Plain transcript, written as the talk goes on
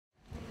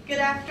Good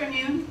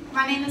afternoon.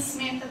 My name is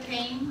Samantha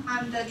Payne.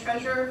 I'm the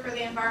treasurer for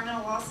the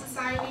Environmental Law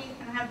Society,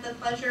 and I have the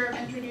pleasure of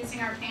introducing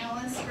our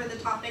panelists for the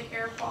topic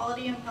air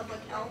quality and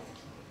public health.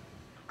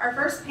 Our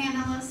first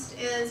panelist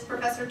is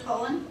Professor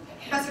Tolan.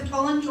 Professor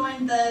Tolan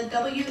joined the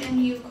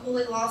WMU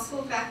Cooley Law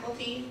School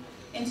faculty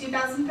in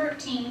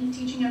 2013,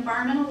 teaching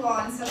environmental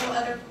law and several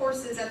other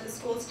courses at the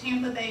school's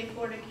Tampa Bay,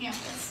 Florida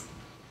campus.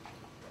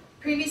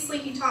 Previously,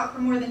 he taught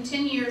for more than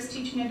 10 years,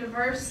 teaching a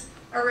diverse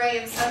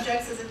array of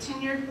subjects as a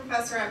tenured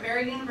professor at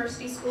Barry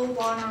University School of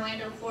Law in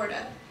Orlando,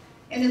 Florida,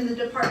 and in the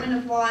Department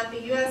of Law at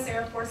the U.S.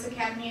 Air Force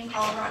Academy in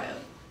Colorado.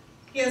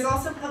 He has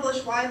also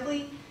published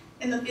widely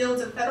in the fields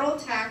of federal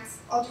tax,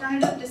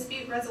 alternative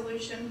dispute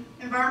resolution,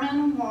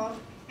 environmental law,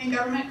 and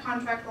government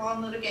contract law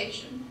and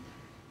litigation.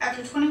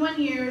 After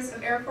 21 years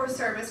of Air Force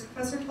service,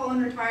 Professor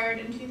Tolan retired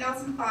in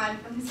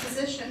 2005 from his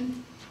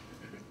position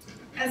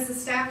as the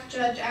staff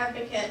judge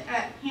advocate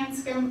at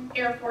Hanscom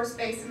Air Force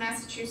Base in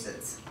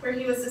Massachusetts, where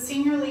he was the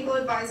senior legal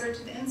advisor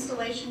to the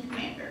installation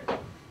commander.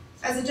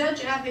 As a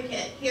judge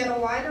advocate, he had a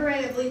wide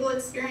array of legal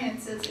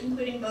experiences,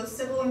 including both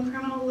civil and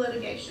criminal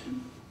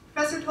litigation.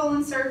 Professor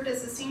Tolan served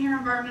as a senior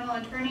environmental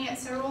attorney at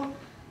several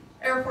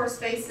Air Force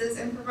bases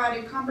and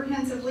provided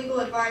comprehensive legal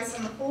advice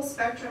on the full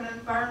spectrum of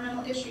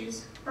environmental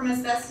issues, from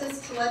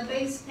asbestos to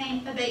lead-based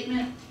paint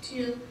abatement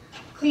to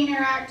Clean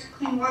Air Act,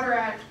 Clean Water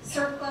Act,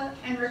 CERCLA,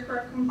 and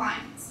RCRA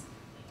compliance.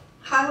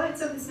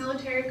 Highlights of his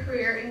military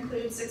career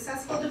include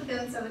successful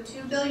defense of a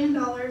 $2 billion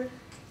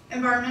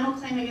environmental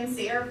claim against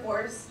the Air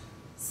Force,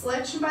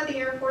 selection by the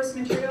Air Force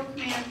Material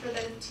Command for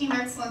the Team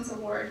Excellence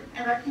Award,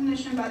 and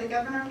recognition by the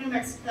Governor of New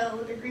Mexico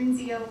with the Green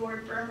Zeo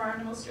Award for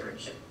Environmental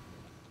Stewardship.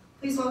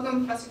 Please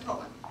welcome Professor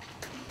Tolan.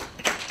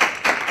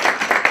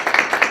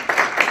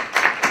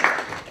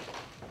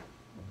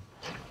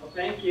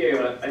 Thank you.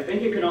 I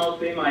think you can all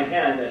see my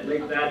head. At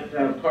least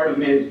that part of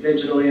me is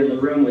digitally in the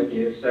room with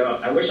you. So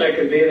I wish I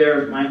could be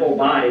there, my whole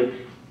body.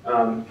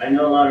 I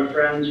know a lot of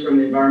friends from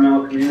the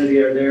environmental community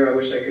are there. I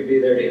wish I could be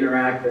there to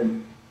interact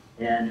and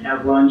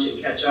have lunch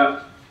and catch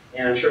up.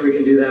 And I'm sure we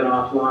can do that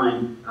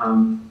offline.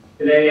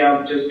 Today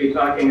I'll just be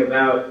talking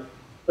about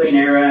Clean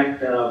Air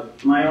Act,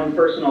 my own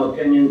personal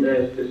opinions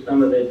as to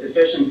some of the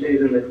deficiencies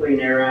in the Clean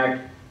Air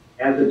Act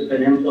as it's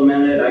been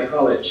implemented. I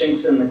call it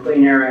chinks in the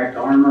Clean Air Act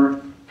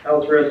armor.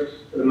 Health risks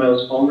to the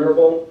most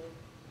vulnerable.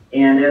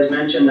 And as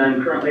mentioned,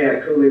 I'm currently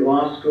at Cooley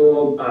Law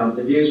School.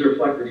 The views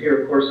reflected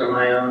here, of course, are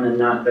my own and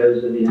not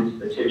those of the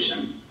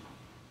institution.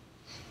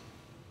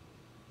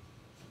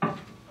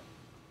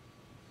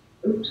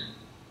 Oops.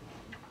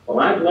 Well,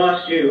 I've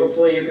lost you.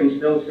 Hopefully you can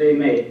still see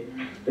me.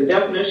 The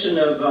definition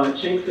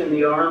of chinks in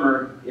the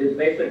armor is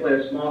basically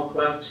a small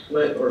cleft,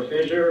 slit, or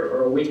fissure,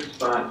 or a weak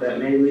spot that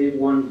may leave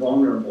one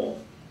vulnerable.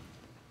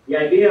 The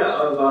idea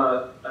of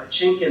a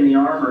chink in the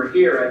armor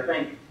here, I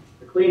think,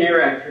 the Clean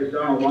Air Act has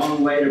gone a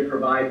long way to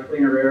provide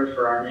cleaner air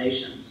for our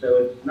nation. So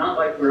it's not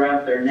like we're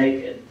out there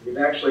naked. We've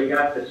actually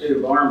got the suit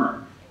of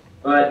armor.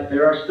 But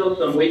there are still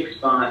some weak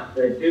spots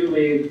that do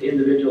leave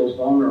individuals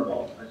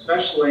vulnerable,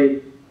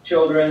 especially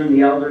children,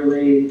 the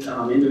elderly,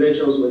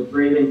 individuals with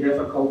breathing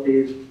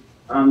difficulties.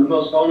 The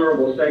most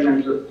vulnerable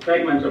segments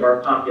of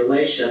our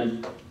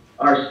population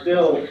are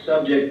still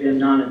subject in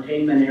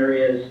non-attainment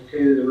areas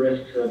to the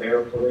risks of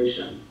air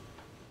pollution.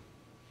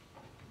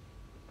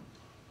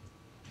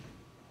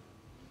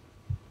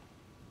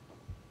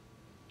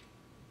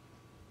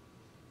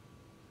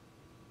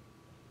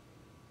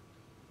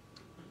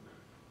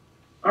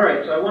 All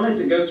right, so I wanted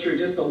to go through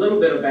just a little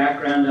bit of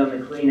background on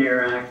the Clean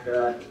Air Act,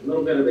 a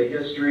little bit of the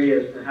history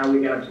as to how we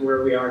got to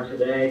where we are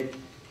today.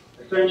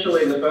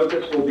 Essentially, the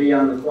focus will be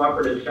on the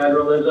cooperative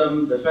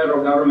federalism, the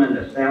federal government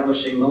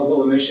establishing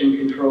mobile emission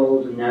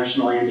controls and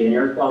national ambient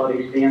air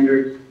quality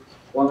standards,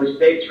 while the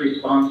state's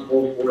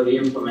responsible for the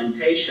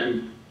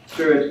implementation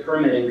through its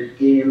permitting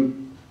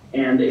scheme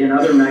and in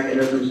other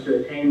mechanisms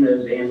to attain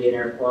those ambient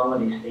air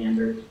quality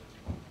standards.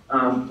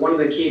 One of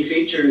the key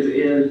features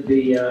is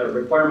the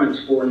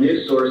requirements for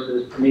new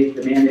sources to meet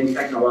demanding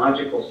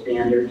technological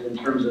standards in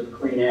terms of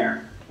clean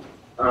air.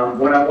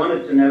 What I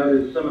wanted to note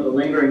is some of the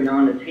lingering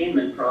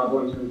non-attainment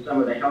problems and some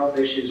of the health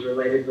issues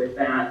related with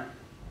that.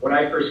 What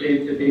I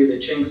perceive to be the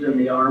chinks in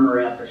the armor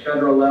at the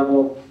federal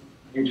level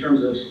in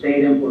terms of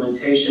state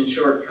implementation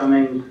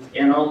shortcomings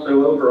and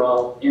also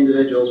overall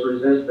individuals'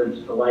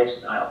 resistance to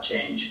lifestyle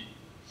change.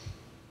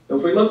 So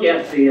if we look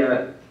at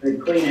the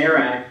Clean Air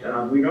Act,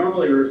 we're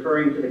normally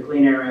referring to the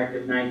Clean Air Act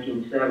of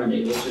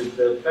 1970, which is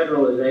the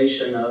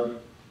federalization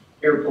of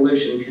air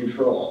pollution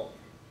control.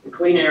 The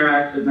Clean Air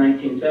Acts of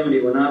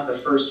 1970 were not the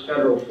first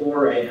federal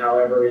foray,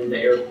 however, into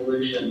air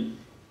pollution.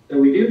 So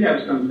we do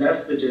have some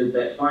vestiges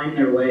that find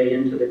their way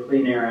into the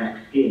Clean Air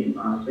Act scheme.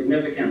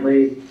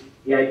 Significantly,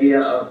 the idea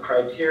of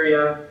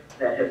criteria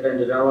that have been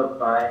developed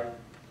by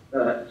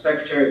the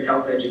Secretary of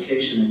Health,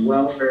 Education, and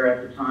Welfare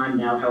at the time,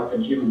 now Health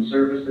and Human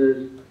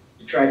Services,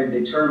 to try to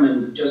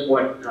determine just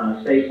what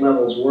safe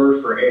levels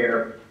were for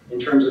air in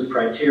terms of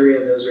criteria.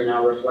 Those are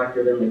now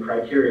reflected in the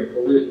criteria of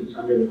pollutants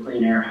under the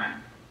Clean Air Act.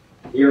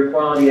 The Air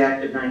Quality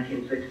Act of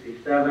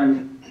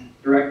 1967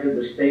 directed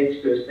the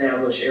states to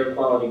establish air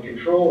quality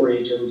control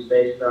regions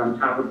based on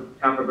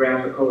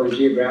topographical and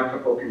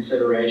geographical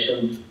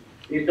considerations.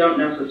 These don't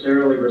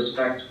necessarily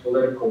respect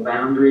political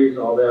boundaries,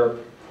 although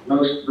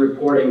most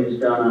reporting is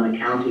done on a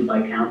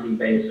county-by-county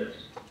basis.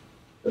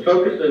 The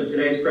focus of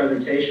today's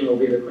presentation will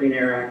be the Clean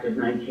Air Act of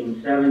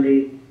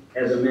 1970,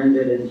 as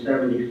amended in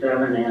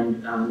 77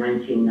 and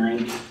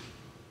 1990.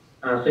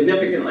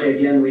 Significantly,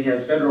 again, we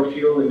have federal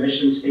fuel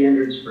emission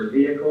standards for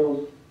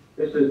vehicles.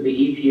 This is the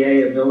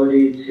EPA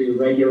ability to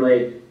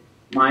regulate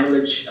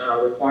mileage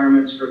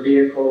requirements for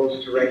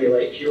vehicles, to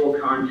regulate fuel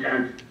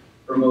content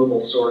for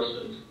mobile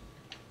sources.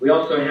 We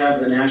also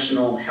have the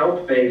national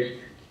health-based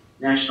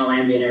National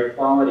Ambient Air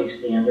Quality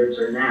Standards,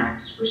 or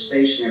NAAQS, for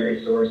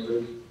stationary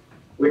sources,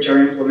 which are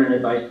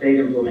implemented by state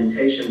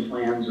implementation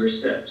plans, or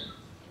SIPs.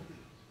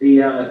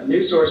 The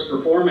new source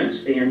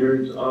performance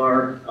standards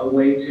are a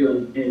way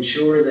to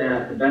ensure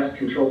that the best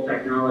control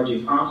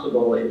technology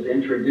possible is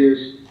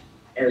introduced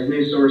as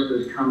new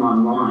sources come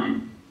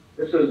online.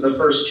 This is the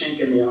first chink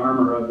in the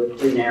armor of the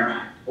Clean Air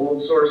Act.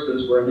 Old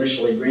sources were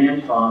initially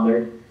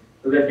grandfathered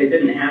so that they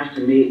didn't have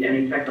to meet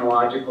any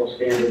technological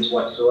standards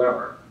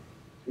whatsoever.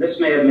 This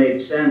may have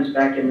made sense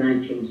back in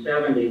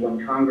 1970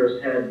 when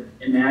Congress had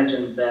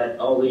imagined that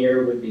all the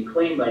air would be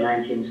clean by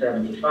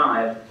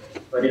 1975,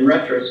 but in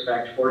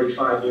retrospect,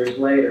 45 years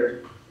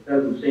later, it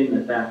doesn't seem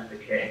that that's the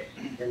case.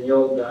 And the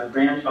old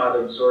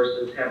grandfathered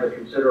sources have a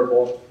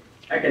considerable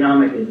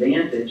economic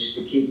advantage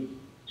to keep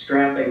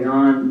strapping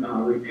on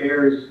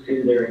repairs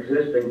to their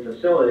existing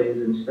facilities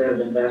instead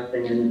of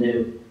investing in the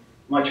new,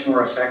 much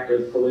more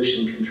effective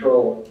pollution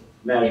control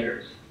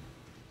measures.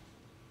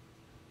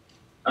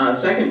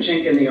 Second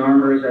chink in the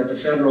armor is at the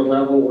federal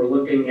level, we're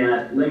looking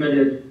at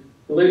limited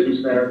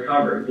pollutants that are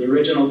covered. The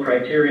original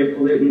criteria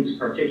pollutants,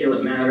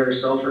 particulate matter,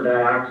 sulfur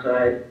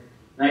dioxide,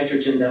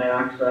 nitrogen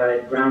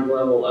dioxide, ground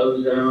level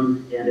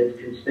ozone, and its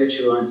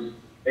constituents,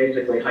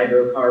 basically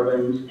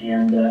hydrocarbons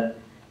and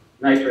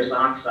nitrous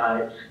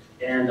oxides,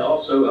 and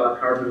also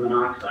carbon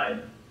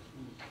monoxide.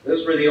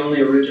 Those were the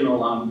only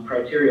original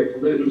criteria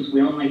pollutants.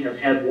 We only have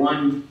had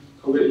one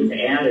pollutant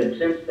added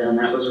since then.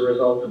 That was a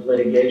result of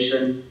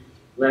litigation.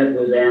 Lead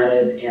was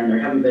added, and there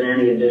haven't been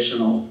any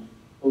additional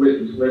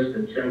pollutants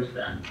listed since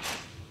then.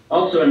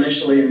 Also,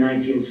 initially in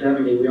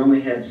 1970, we only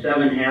had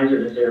 7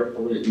 hazardous air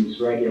pollutants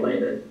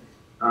regulated.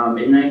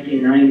 In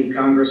 1990,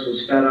 Congress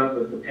was fed up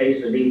with the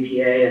pace of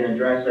EPA in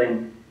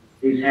addressing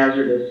these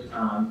hazardous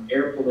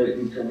air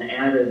pollutants and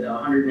added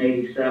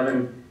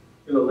 187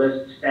 to a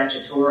list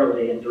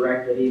statutorily and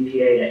directed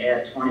EPA to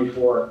add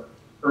 24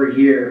 per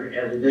year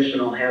as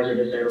additional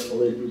hazardous air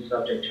pollutants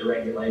subject to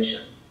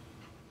regulation.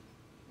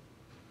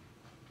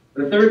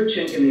 The third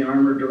chink in the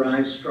armor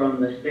derives from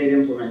the state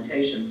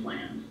implementation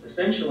plans.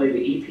 Essentially, the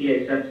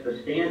EPA sets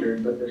the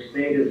standard, but the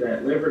state is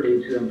at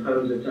liberty to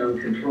impose its own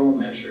control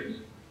measures.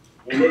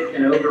 And it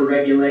can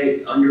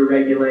over-regulate,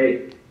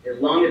 under-regulate.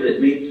 As long as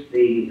it meets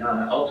the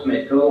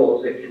ultimate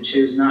goals, it can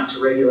choose not to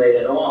regulate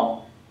at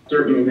all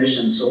certain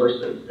emission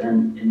sources.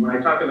 And when I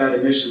talk about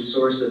emission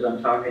sources,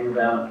 I'm talking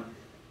about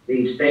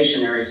the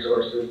stationary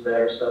sources that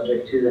are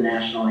subject to the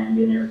National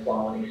Ambient Air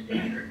Quality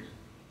Standards.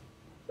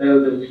 So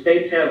the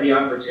states have the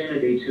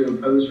opportunity to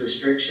impose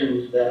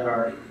restrictions that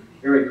are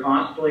very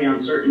costly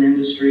on certain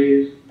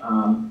industries.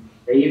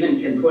 They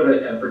even can put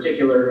a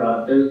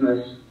particular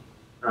business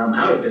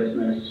out of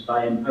business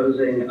by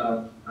imposing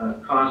a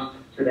cost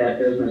to that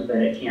business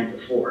that it can't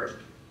afford.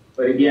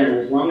 But again,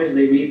 as long as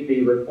they meet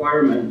the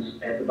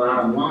requirements at the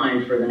bottom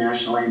line for the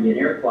National Ambient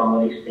Air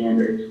Quality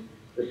Standards,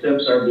 the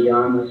SIPs are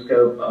beyond the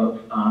scope of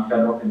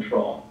federal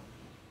control.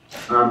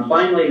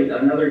 Finally,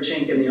 another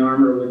chink in the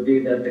armor would be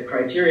that the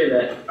criteria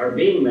that are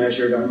being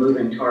measured are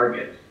moving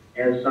targets.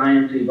 As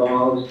science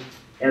evolves,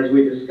 as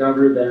we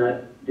discover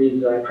that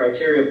these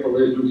criteria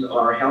pollutants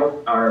are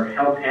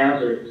health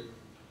hazards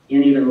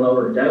in even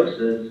lower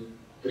doses,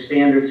 the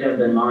standards have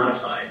been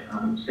modified.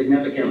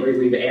 Significantly,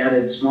 we've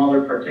added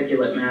smaller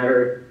particulate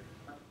matter,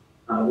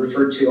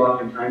 referred to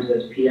oftentimes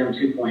as PM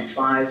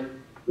 2.5.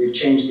 We've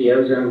changed the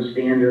ozone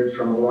standard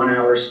from a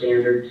 1-hour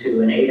standard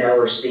to an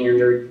 8-hour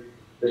standard.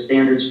 The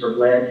standards for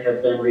lead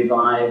have been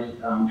revised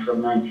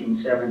from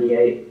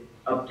 1978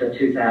 up to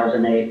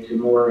 2008 to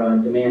more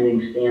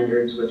demanding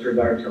standards with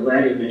regard to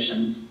lead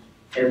emissions,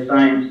 as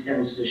science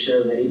tends to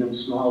show that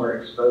even smaller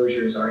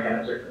exposures are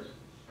hazardous.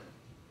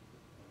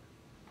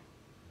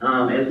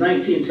 As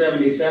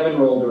 1977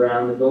 rolled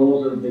around, the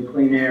goals of the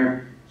Clean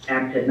Air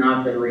Act had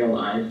not been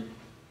realized.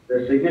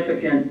 The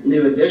significant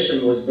new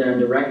addition was then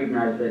to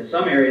recognize that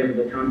some areas of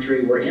the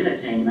country were in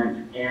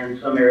attainment and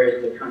some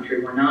areas of the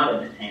country were not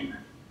in attainment.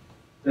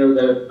 So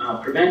the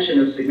prevention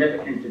of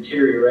significant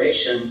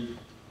deterioration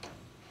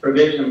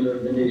provisions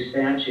of the new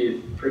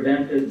statute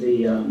prevented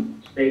the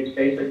states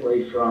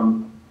basically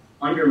from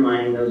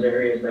undermining those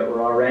areas that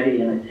were already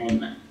in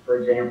attainment. For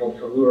example,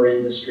 to lure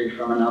industry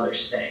from another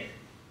state.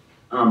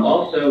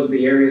 Also,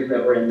 the areas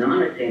that were in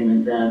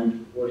non-attainment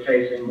then were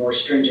facing more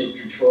stringent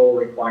control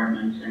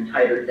requirements and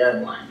tighter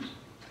deadlines.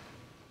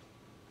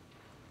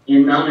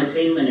 In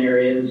non-attainment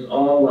areas,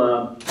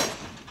 all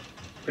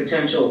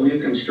potential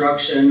new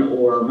construction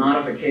or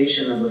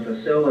modification of a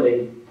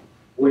facility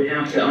would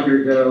have to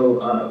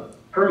undergo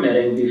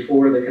permitting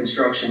before the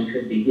construction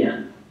could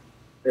begin.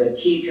 The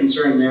key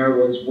concern there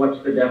was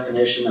what's the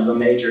definition of a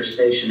major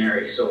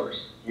stationary source.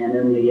 And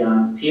in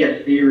the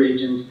Ph.D.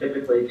 regions,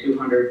 typically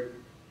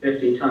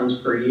 250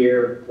 tons per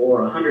year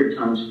or 100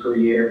 tons per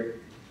year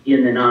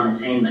in the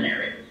non-attainment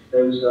areas.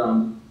 Those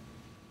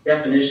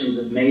definitions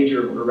of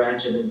major were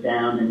ratcheted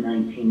down in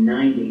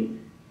 1990.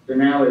 So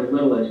now as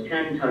little as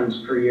 10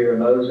 tons per year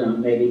of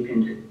ozone may be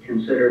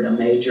considered a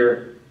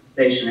major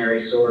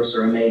stationary source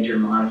or a major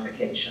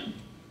modification.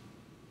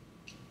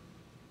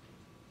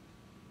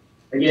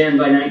 Again,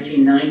 by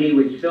 1990,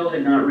 we still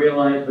had not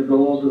realized the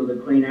goals of the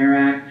Clean Air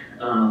Act.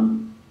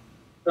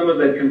 Some of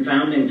the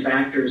confounding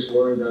factors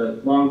were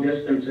the long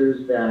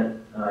distances that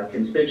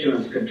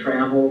constituents could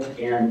travel,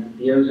 and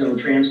the ozone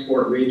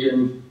transport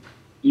region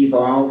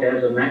evolved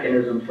as a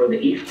mechanism for the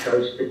East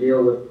Coast to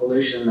deal with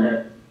pollution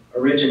that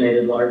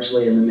originated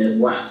largely in the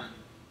Midwest.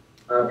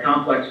 A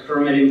complex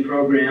permitting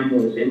program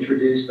was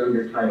introduced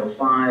under Title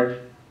V.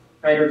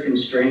 Tighter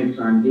constraints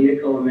on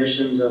vehicle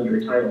emissions under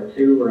Title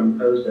II were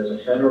imposed as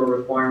a federal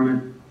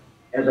requirement.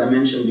 As I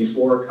mentioned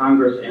before,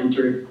 Congress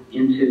entered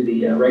into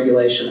the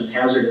regulation of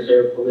hazardous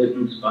air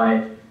pollutants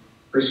by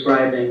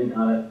prescribing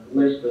a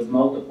list of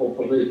multiple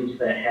pollutants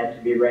that had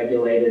to be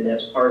regulated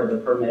as part of the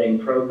permitting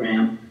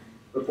program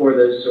before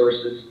those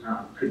sources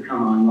could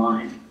come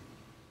online.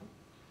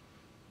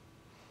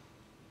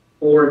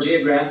 For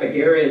geographic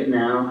areas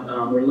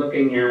now, we're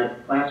looking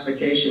at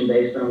classification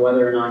based on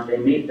whether or not they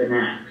meet the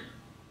NAAQS.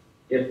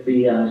 If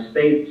the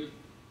states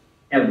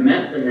have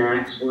met the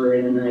NAAQS, we're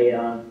in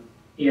a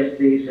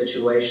Ph.D.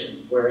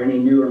 situation where any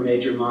new or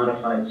major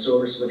modified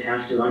source would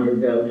have to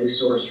undergo new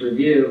source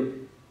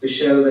review to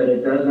show that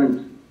it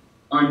doesn't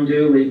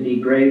unduly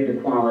degrade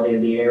the quality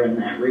of the air in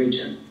that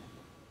region.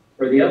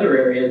 For the other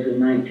areas in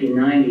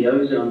 1990,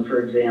 ozone, for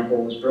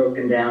example, was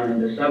broken down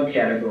into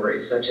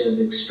subcategories such as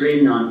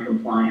extreme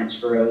noncompliance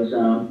for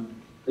ozone,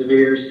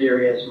 severe,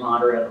 serious,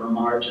 moderate, or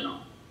marginal.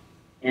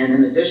 And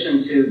in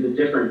addition to the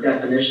different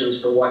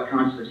definitions for what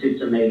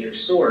constitutes a major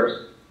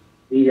source,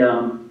 the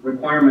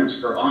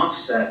requirements for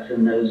offsets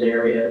in those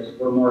areas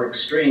were more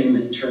extreme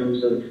in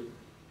terms of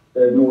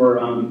the more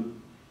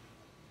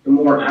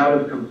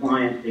out of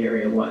compliance the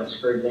area was.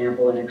 For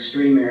example, in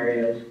extreme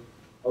areas,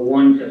 a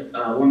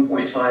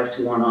 1.5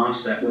 to 1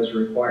 offset was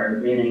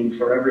required, meaning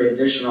for every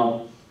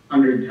additional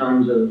 100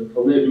 tons of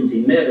pollutant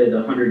emitted,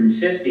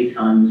 150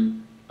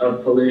 tons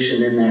of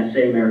pollution in that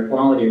same air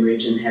quality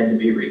region had to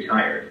be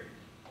retired.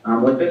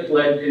 What this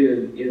led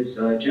to is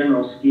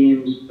general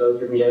schemes,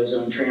 both in the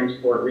ozone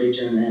transport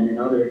region and in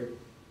other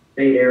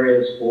state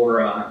areas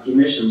for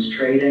emissions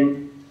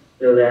trading,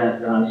 so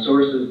that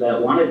sources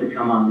that wanted to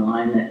come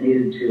online that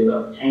needed to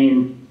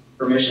obtain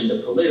permission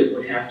to pollute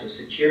would have to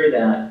secure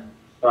that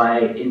by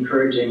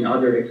encouraging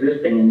other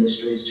existing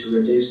industries to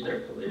reduce their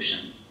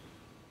pollution.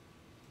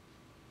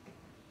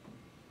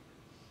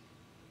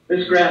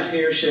 This graph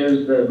here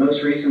shows the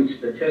most recent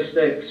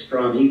statistics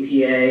from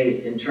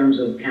EPA in terms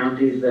of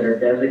counties that are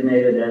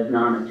designated as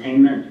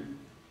non-attainment.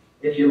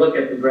 If you look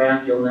at the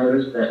graph, you'll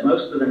notice that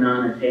most of the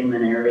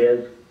non-attainment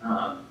areas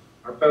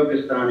are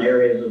focused on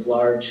areas of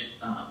large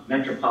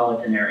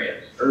metropolitan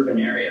areas, urban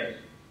areas,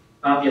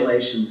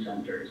 population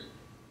centers.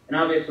 And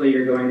obviously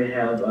you're going to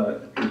have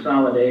a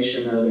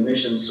consolidation of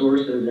emission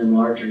sources in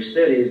larger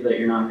cities that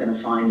you're not going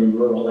to find in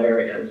rural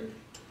areas,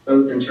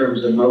 both in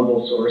terms of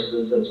mobile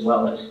sources as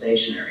well as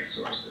stationary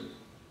sources.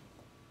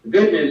 The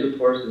good news, of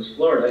course, is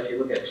Florida. If you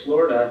look at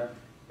Florida,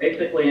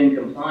 basically in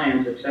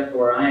compliance, except for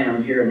where I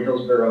am here in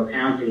Hillsborough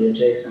County,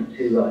 adjacent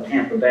to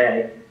Tampa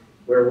Bay,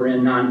 where we're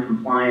in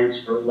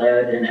non-compliance for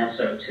lead and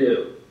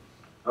SO2.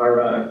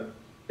 Our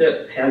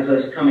SIP has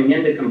us coming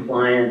into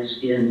compliance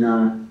in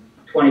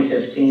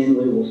 2015.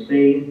 We will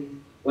see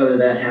whether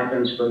that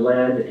happens for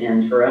lead,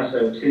 and for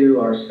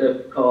SO2, our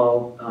SIP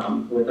call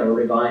with our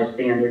revised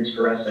standards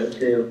for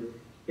SO2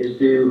 is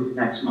due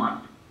next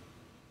month.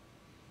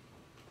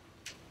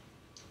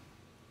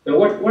 So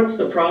what's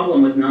the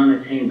problem with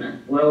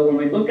non-attainment? Well, when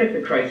we look at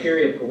the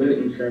criteria of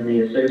pollutants and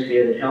the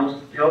associated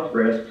health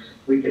risks,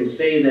 we can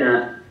see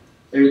that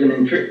there's an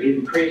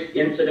increased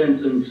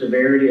incidence and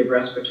severity of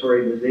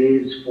respiratory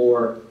disease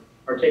for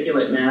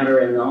particulate matter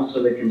and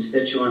also the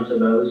constituents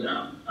of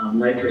ozone,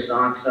 nitrous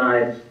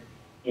oxides,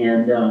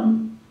 and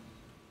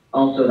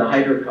also the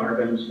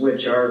hydrocarbons,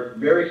 which are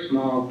very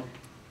small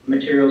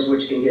materials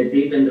which can get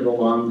deep into the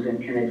lungs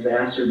and can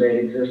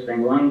exacerbate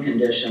existing lung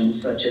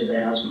conditions such as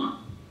asthma.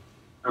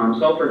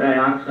 Sulfur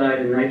dioxide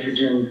and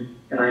nitrogen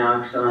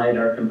dioxide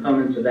are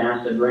components of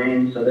acid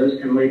rain, so those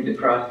can lead to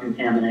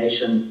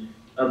cross-contamination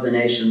of the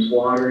nation's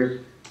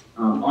waters.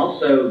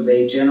 Also,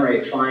 they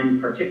generate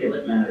fine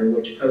particulate matter,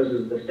 which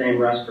poses the same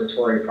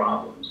respiratory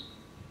problems.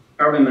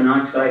 Carbon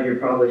monoxide you're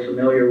probably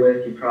familiar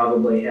with. You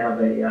probably have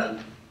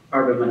a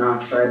carbon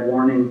monoxide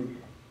warning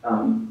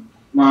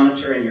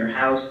monitor in your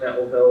house that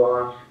will go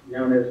off,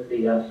 known as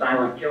the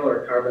silent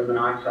killer. Carbon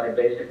monoxide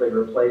basically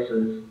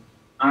replaces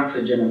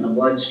oxygen in the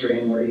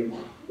bloodstream, where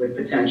you with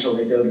potential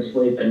to go to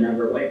sleep and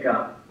never wake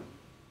up.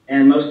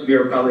 And most of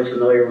you are probably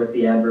familiar with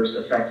the adverse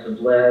effects of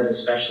lead,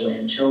 especially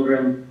in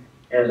children.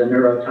 As a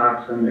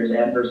neurotoxin, there's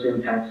adverse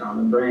impacts on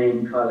the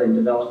brain, causing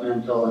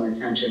developmental and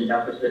attention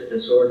deficit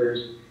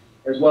disorders,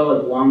 as well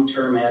as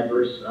long-term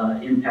adverse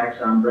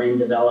impacts on brain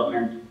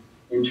development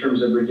in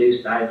terms of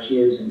reduced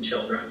IQs in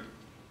children.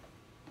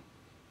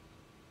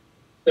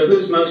 So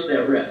who's most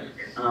at risk?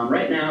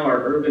 Right now,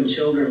 our urban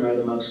children are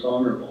the most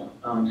vulnerable,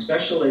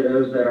 especially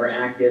those that are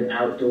active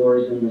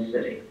outdoors in the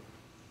city.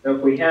 So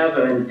if we have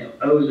an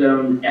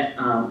ozone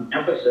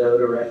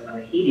episode or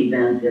a heat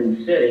event in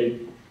the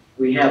city,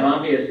 we have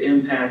obvious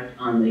impact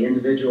on the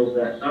individuals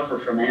that suffer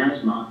from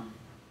asthma.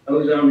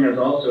 Ozone has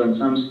also, in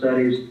some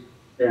studies,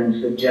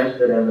 been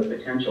suggested as a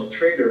potential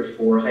trigger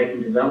for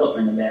heightened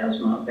development of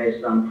asthma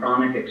based on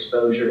chronic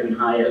exposure in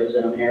high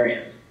ozone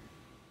areas.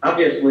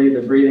 Obviously,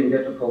 the breathing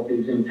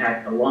difficulties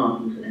impact the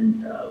lungs,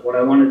 and what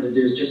I wanted to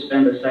do is just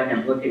spend a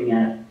second looking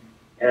at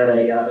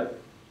a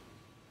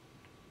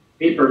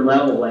deeper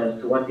level as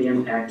to what the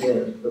impact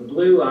is. The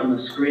blue on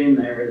the screen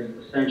there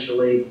is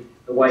essentially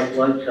the white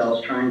blood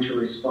cells trying to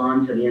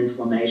respond to the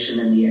inflammation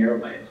in the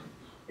airways.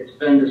 It's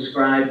been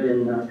described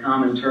in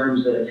common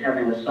terms as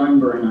having a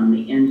sunburn on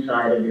the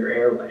inside of your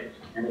airways.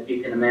 And if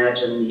you can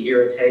imagine the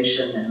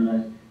irritation and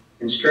the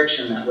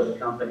constriction that would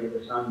accompany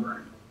the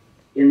sunburn.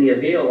 In the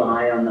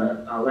alveoli on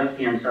the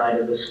left-hand side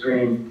of the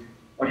screen,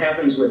 what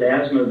happens with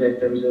asthma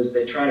victims is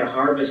they try to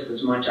harvest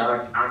as much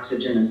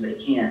oxygen as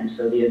they can.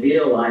 So the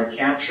alveoli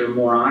capture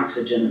more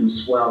oxygen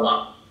and swell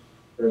up.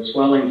 The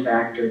swelling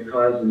factor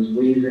causes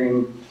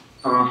wheezing,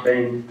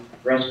 coughing,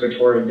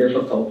 respiratory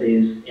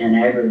difficulties, and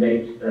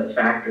aggravates the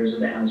factors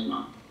of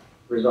asthma,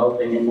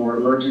 resulting in more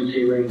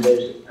emergency room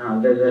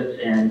visits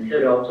and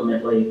could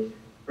ultimately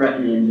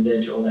threaten the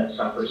individual that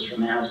suffers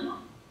from asthma.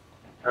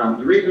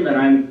 The reason that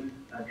I'm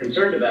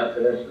concerned about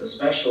this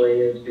especially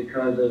is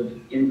because of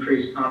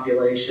increased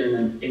population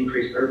and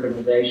increased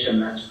urbanization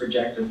that's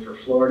projected for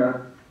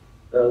Florida.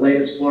 The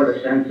latest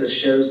Florida census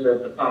shows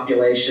that the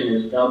population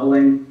is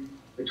doubling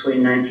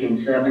between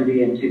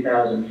 1970 and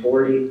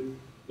 2040.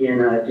 In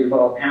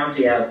Duval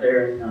County out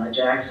there in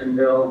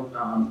Jacksonville,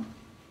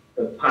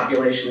 the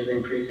population is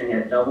increasing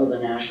at double the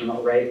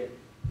national rate.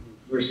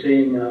 We're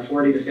seeing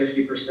 40 to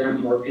 50%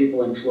 more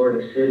people in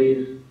Florida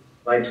cities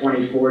by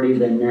 2040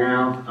 than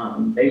now,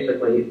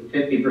 basically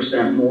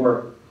 50%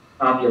 more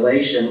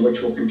population,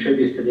 which will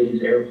contribute to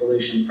these air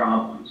pollution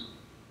problems.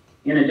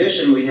 In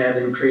addition, we have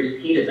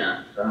increased heat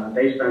events.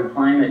 Based on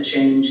climate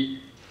change,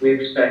 we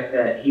expect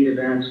that heat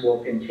events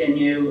will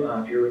continue.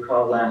 If you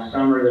recall last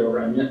summer, there were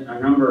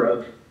a number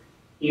of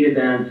heat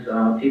events.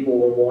 People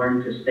were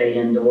warned to stay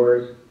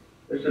indoors.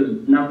 This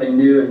is nothing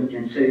new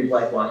in cities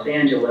like Los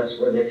Angeles,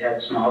 where they've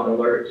had smog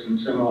alerts and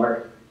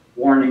similar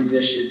warnings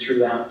issued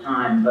throughout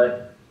time.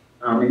 But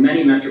in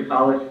many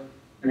metropolitan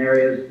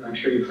areas, I'm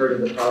sure you've heard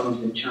of the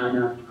problems in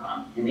China.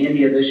 In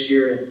India this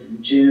year,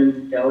 in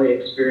June, Delhi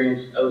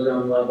experienced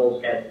ozone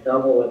levels at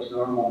double its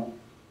normal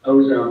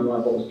ozone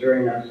levels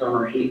during a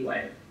summer heat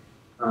wave,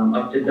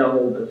 up to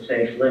double the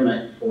safe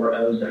limit for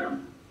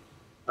ozone.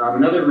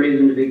 Another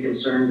reason to be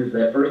concerned is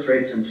that birth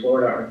rates in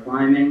Florida are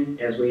climbing.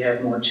 As we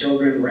have more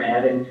children, we're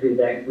adding to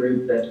that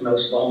group that's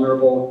most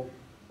vulnerable,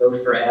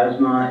 both for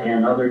asthma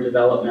and other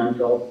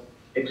developmental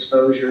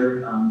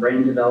exposure,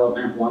 brain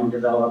development, lung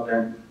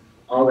development.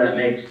 All that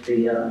makes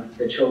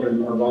the children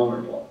more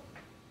vulnerable.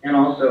 And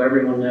also,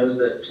 everyone knows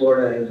that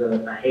Florida is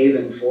a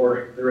haven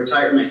for the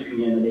retirement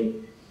community.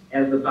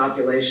 As the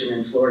population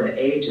in Florida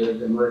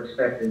ages, and we're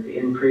expected to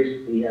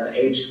increase the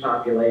aged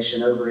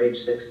population over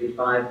age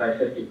 65 by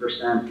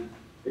 50%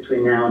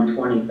 between now and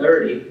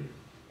 2030,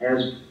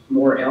 as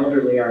more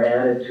elderly are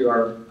added to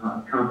our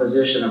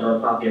composition of our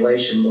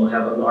population, we'll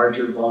have a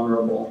larger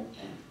vulnerable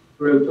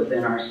group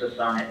within our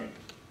society.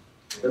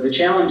 So the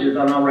challenges,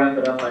 and I'll wrap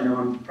it up, I know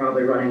I'm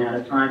probably running out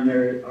of time,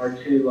 there are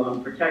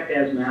to protect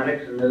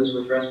asthmatics and those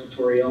with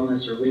respiratory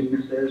illness or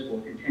weaknesses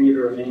will continue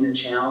to remain a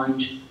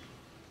challenge.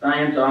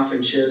 Science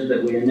often shows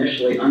that we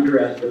initially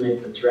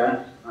underestimate the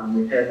threats.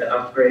 We've had to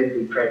upgrade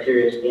the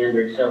criteria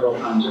standard several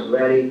times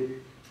already.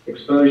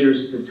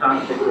 Exposures to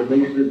toxic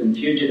releases and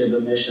fugitive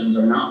emissions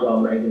are not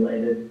well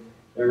regulated.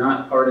 They're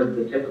not part of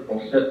the typical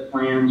SIP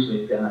plans.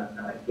 We've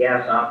got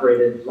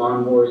gas-operated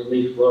lawnmowers,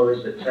 leaf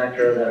blowers,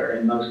 etc., that are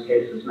in most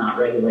cases not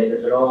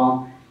regulated at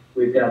all.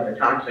 We've got the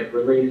toxic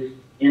release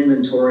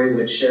inventory,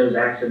 which shows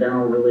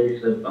accidental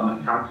release of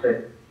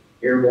toxic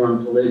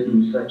airborne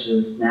pollutants such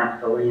as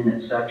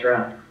naphthalene,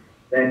 etc.,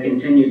 that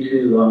continue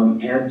to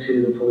add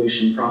to the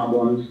pollution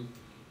problems.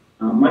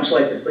 Much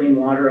like the Clean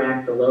Water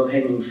Act, the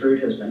low-hanging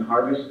fruit has been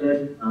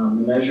harvested. The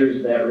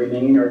measures that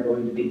remain are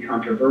going to be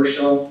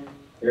controversial.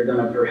 They're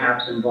going to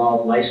perhaps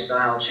involve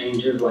lifestyle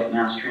changes like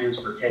mass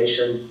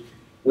transportation,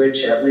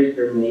 which at least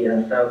in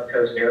the South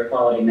Coast Air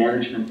Quality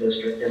Management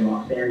District in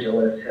Los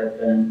Angeles have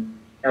been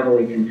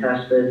heavily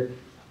contested.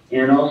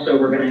 And also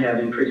we're going to have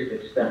increased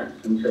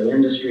expense. And so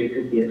industry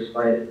could be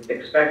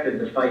expected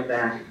to fight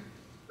back,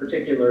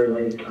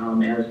 particularly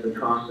as the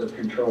costs of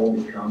control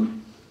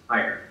become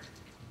higher.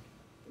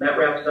 that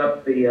wraps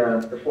up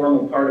the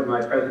formal part of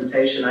my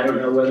presentation. I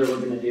don't know whether we're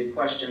going to do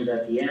questions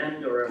at the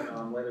end or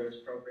whether it's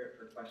appropriate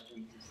for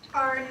questions.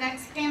 Our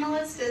next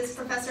panelist is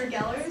Professor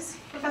Gellers.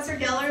 Professor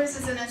Gellers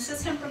is an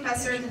assistant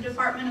professor in the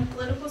Department of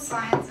Political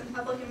Science and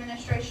Public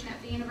Administration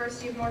at the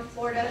University of North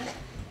Florida,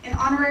 an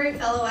honorary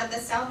fellow at the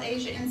South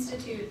Asia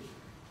Institute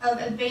of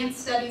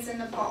Advanced Studies in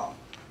Nepal.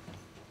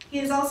 He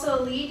is also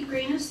a lead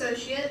Green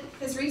Associate.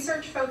 His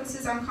research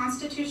focuses on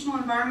constitutional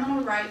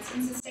environmental rights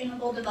and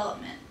sustainable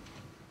development.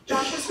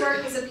 Josh's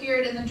work has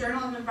appeared in the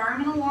Journal of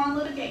Environmental Law and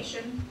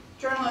Litigation,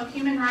 Journal of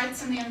Human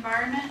Rights and the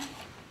Environment,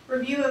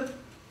 Review of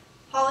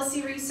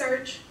Policy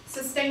Research,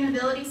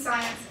 Sustainability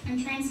Science,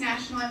 and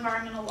Transnational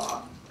Environmental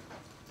Law.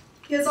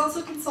 He has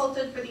also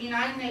consulted for the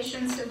United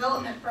Nations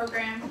Development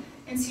Program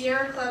and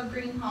Sierra Club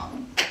Green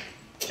Home.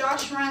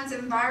 Josh runs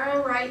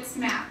Enviro Rights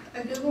Map,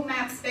 a Google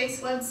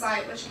Maps-based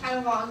website which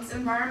catalogs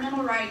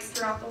environmental rights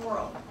throughout the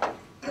world.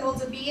 He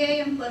holds a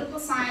BA in Political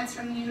Science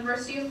from the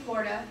University of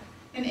Florida,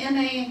 an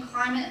MA in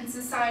Climate and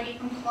Society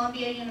from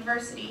Columbia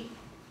University,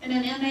 and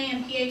an MA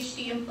and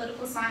Ph.D. in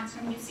Political Science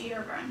from UC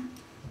Irvine.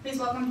 Please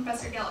welcome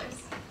Professor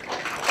Gellers.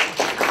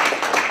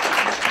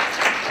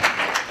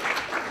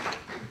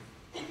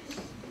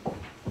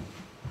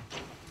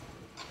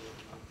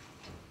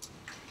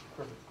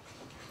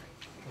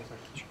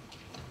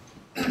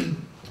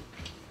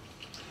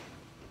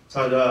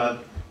 So I'd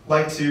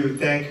like to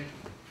thank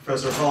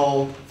Professor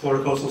Hull,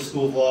 Florida Coastal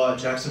School of Law at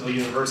Jacksonville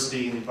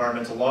University and the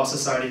Environmental Law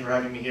Society for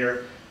having me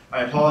here.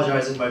 I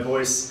apologize if my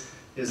voice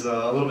is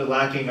a little bit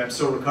lacking. I'm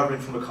still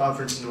recovering from a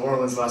conference in New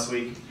Orleans last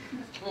week.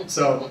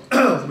 So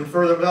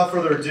without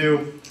further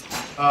ado,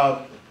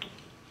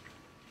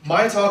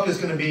 my talk is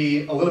going to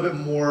be a little bit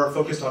more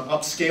focused on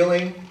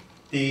upscaling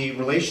the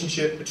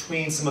relationship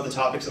between some of the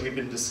topics that we've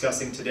been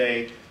discussing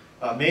today,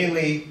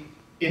 mainly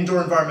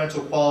indoor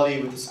environmental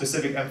quality with a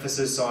specific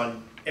emphasis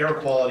on air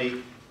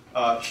quality,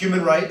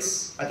 human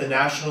rights at the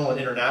national and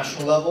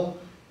international level,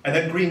 and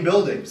then green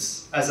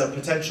buildings as a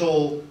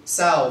potential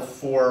salve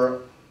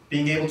for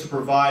being able to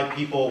provide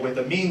people with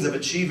a means of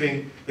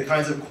achieving the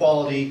kinds of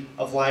quality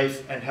of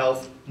life and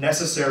health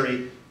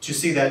necessary to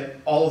see that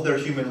all of their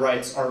human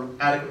rights are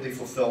adequately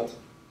fulfilled.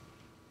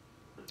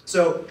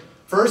 So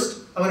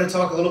first, I'm going to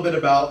talk a little bit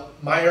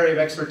about my area of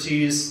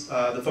expertise,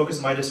 the focus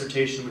of my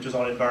dissertation, which is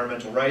on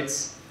environmental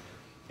rights.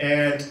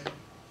 And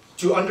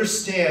to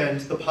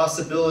understand the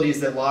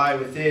possibilities that lie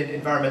within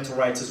environmental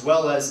rights, as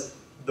well as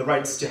the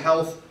rights to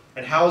health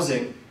and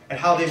housing, and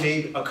how they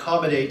may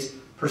accommodate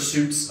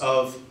pursuits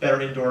of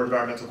better indoor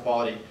environmental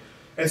quality.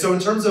 And so in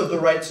terms of the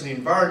right to the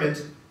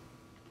environment,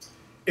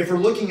 if we're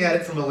looking at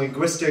it from a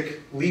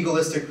linguistic,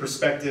 legalistic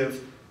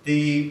perspective,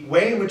 the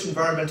way in which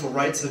environmental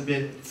rights have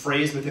been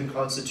phrased within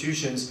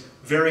constitutions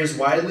varies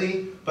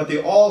widely, but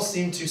they all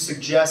seem to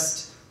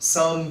suggest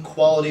some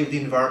quality of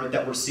the environment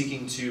that we're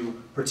seeking to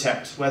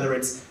protect, whether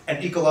it's an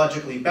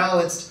ecologically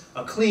balanced,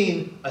 a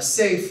clean, a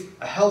safe,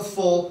 a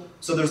healthful.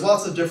 So there's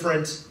lots of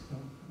different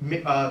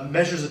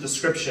measures of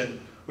description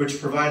which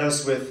provide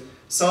us with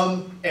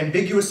some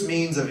ambiguous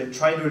means of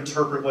trying to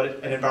interpret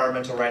what an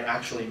environmental right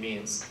actually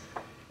means.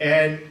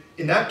 And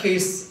in that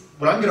case,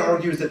 what I'm going to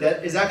argue is that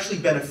that is actually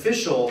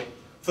beneficial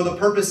for the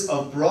purpose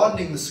of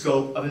broadening the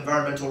scope of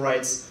environmental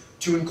rights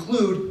to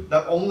include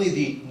not only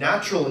the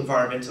natural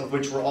environment, of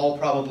which we're all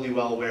probably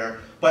well aware,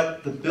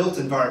 but the built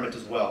environment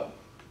as well.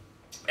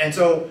 And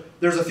so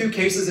there's a few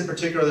cases in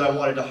particular that I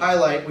wanted to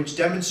highlight which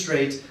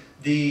demonstrate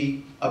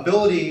the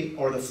ability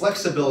or the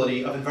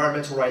flexibility of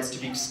environmental rights to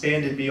be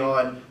expanded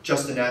beyond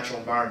just the natural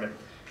environment.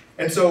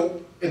 And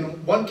so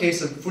in one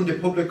case of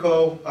Funde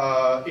Público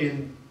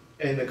in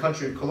the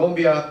country of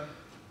Colombia,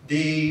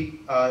 the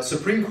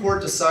Supreme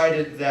Court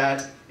decided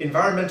that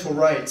environmental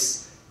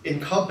rights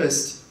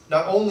encompassed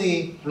not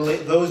only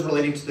those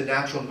relating to the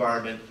natural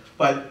environment,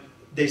 but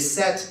they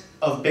set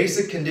of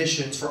basic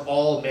conditions for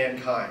all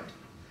mankind.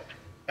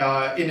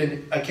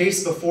 In a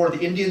case before the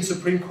Indian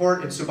Supreme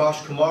Court in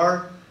Subhash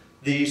Kumar,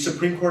 the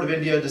Supreme Court of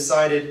India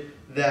decided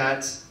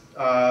that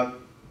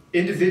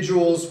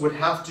individuals would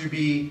have to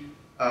be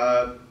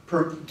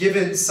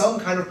given some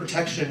kind of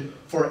protection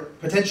for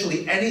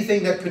potentially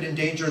anything that could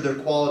endanger their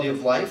quality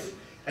of life,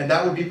 and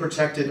that would be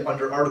protected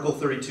under Article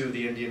 32 of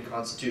the Indian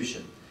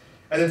Constitution.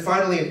 And then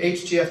finally, in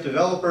HTF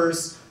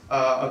Developers,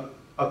 a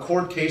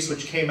court case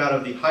which came out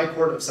of the High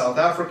Court of South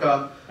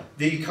Africa,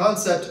 the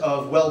concept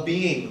of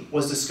well-being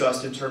was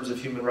discussed in terms of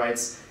human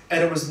rights,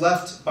 and it was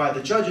left by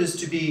the judges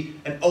to be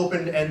an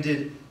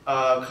open-ended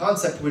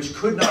concept which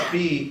could not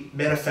be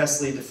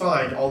manifestly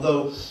defined,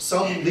 although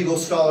some legal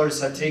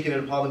scholars have taken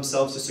it upon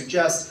themselves to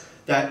suggest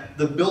that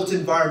the built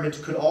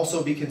environment could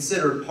also be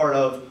considered part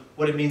of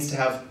what it means to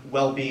have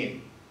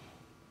well-being.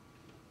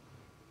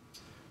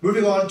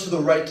 Moving on to the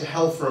right to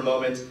health for a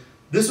moment,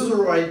 this was a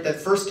right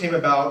that first came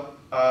about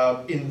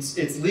in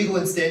its legal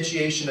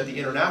instantiation at the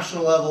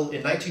international level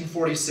in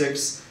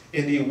 1946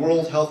 in the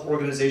World Health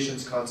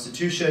Organization's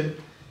Constitution.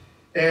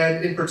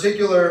 And in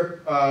particular,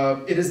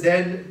 it has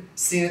then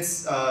seen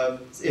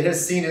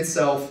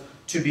itself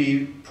to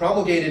be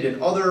promulgated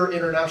in other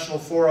international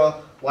fora,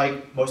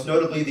 like most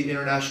notably the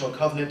International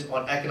Covenant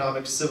on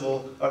Economic,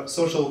 Social,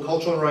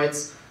 Cultural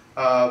Rights,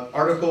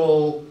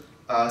 Article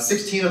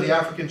 16 of the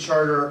African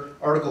Charter,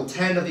 Article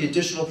 10 of the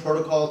Additional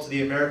Protocol to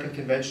the American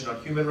Convention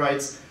on Human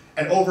Rights,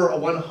 and over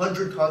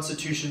 100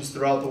 constitutions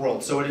throughout the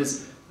world. So it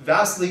is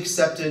vastly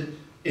accepted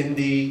in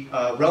the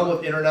realm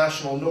of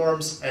international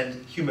norms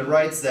and human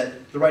rights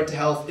that the right to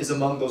health is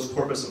among those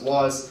corpus of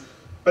laws.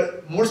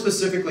 But more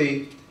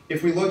specifically,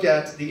 if we look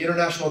at the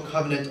International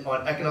Covenant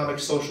on Economic,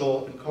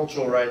 Social, and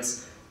Cultural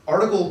Rights,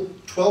 Article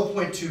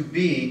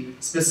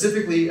 12.2b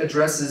specifically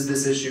addresses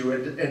this issue,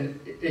 and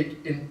it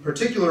in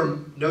particular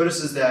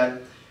notices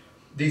that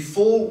the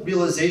full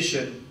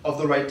realization of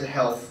the right to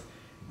health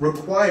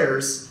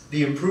requires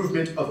the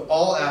improvement of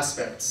all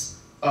aspects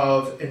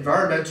of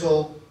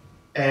environmental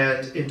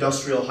and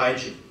industrial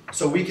hygiene.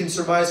 So we can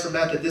surmise from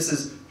that this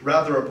is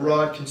rather a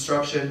broad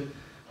construction.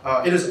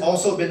 It has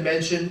also been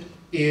mentioned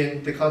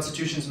in the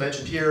constitutions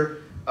mentioned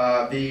here,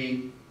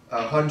 the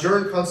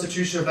Honduran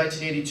Constitution of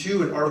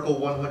 1982 in Article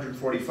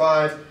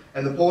 145,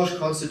 and the Polish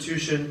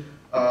Constitution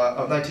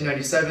of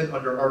 1997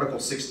 under Article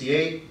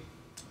 68.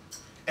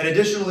 And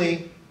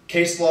additionally,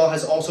 case law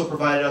has also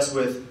provided us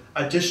with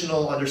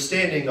additional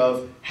understanding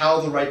of how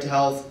the right to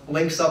health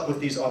links up with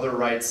these other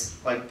rights,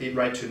 like the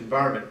right to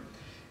environment.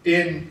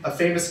 In a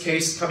famous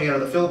case coming out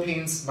of the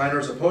Philippines,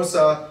 Minor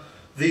Zaposa,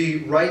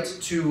 the right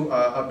to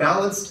a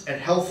balanced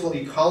and healthful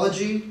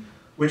ecology,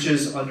 which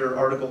is under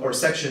Article or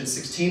Section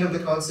 16 of the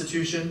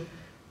Constitution,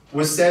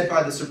 was said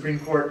by the Supreme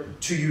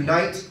Court to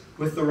unite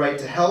with the right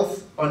to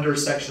health under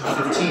Section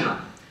 15.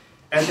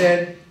 And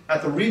then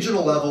at the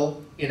regional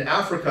level in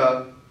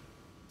Africa,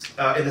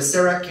 in the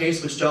Serac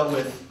case, which dealt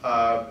with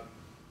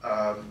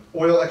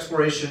oil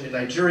exploration in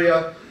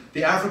Nigeria,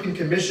 the African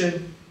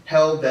Commission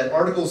held that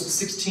Articles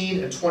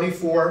 16 and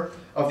 24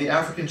 of the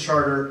African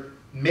Charter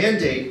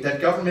mandate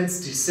that governments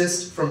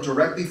desist from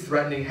directly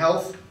threatening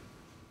health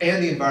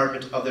and the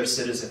environment of their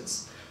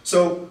citizens.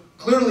 So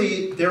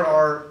clearly there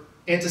are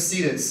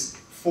antecedents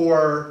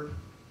for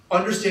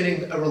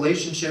understanding a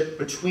relationship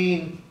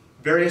between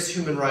various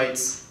human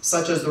rights,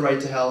 such as the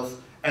right to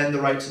health and the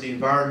right to the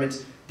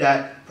environment,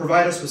 that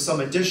provide us with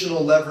some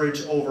additional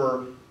leverage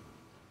over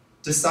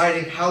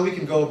deciding how we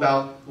can go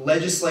about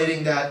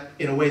legislating that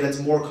in a way that's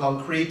more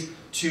concrete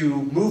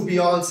to move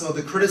beyond some of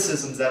the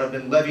criticisms that have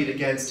been levied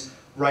against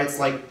rights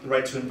like the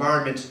right to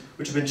environment,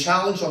 which have been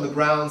challenged on the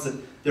grounds that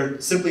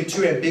they're simply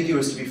too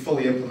ambiguous to be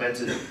fully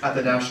implemented at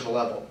the national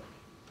level.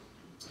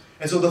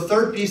 And so the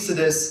third piece to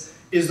this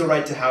is the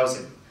right to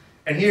housing.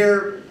 And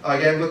here,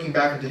 again, looking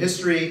back into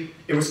history,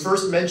 it was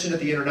first mentioned at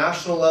the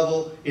international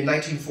level in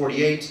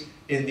 1948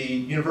 in the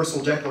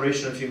Universal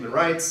Declaration of Human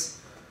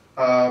Rights,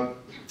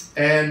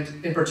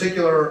 and in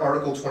particular,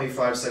 Article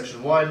 25,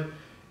 Section 1.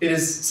 It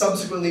has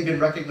subsequently been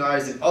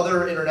recognized in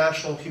other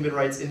international human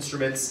rights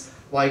instruments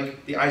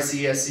like the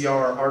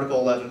ICSCR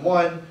Article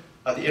 11.1,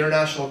 the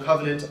International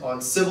Covenant on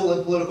Civil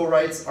and Political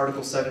Rights,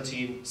 Article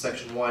 17,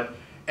 Section 1,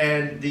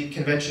 and the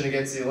Convention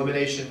Against the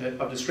Elimination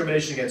of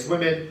Discrimination Against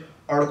Women,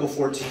 Article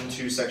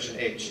 14.2, Section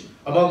H,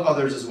 among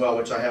others as well,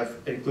 which I have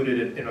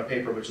included in a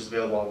paper which is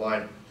available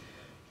online.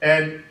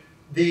 And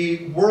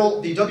the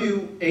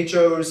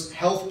WHO's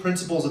Health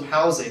Principles of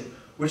Housing,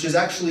 which is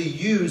actually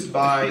used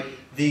by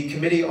the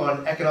Committee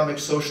on Economic,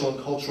 Social,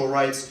 and Cultural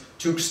Rights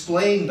to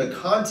explain the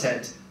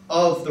content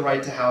of the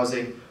right to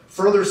housing,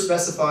 further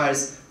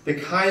specifies the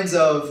kinds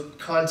of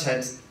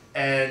content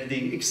and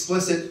the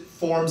explicit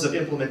forms of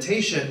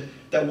implementation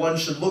that one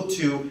should look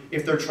to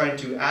if they're trying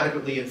to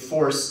adequately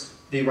enforce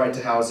the right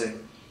to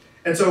housing.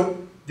 And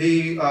so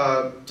the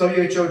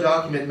WHO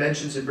document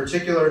mentions in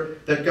particular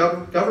that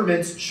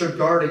governments should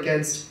guard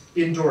against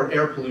indoor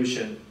air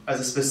pollution as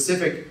a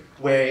specific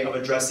way of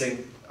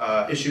addressing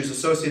issues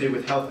associated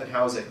with health and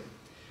housing.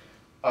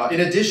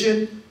 In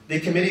addition, the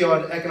Committee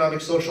on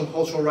Economic, Social, and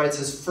Cultural Rights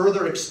has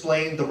further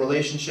explained the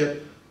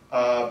relationship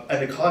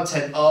and the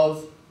content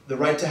of the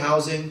right to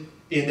housing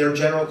in their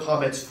General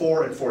Comments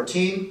 4 and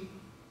 14.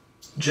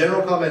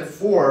 General Comment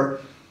 4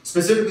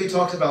 specifically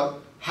talks about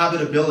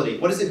habitability.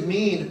 What does it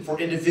mean for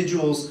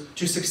individuals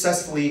to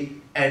successfully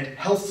and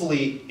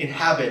healthfully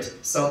inhabit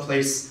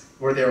someplace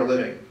where they are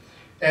living?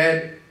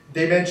 And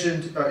they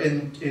mentioned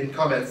in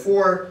Comment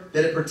 4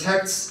 that it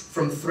protects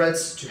from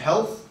threats to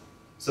health,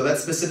 so that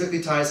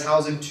specifically ties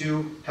housing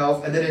to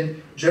health. And then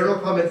in General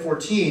Comment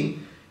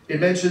 14, it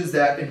mentions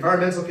that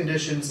environmental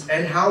conditions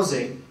and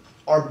housing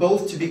are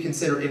both to be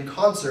considered in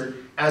concert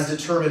as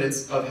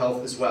determinants of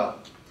health as well.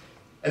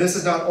 And this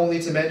is not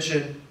only to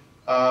mention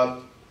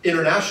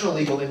international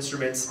legal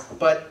instruments,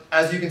 but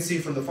as you can see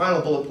from the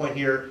final bullet point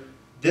here,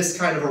 this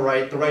kind of a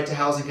right, the right to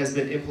housing, has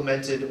been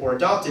implemented or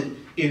adopted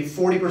in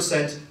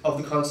 40%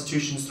 of the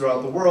constitutions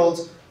throughout the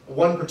world.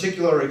 One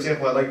particular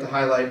example I'd like to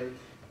highlight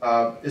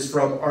is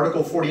from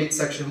Article 48,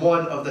 Section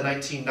 1 of the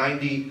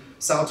 1990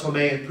 Sao Tome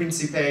and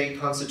Principe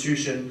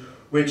Constitution,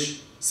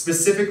 which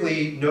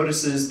specifically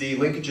notices the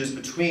linkages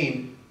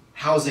between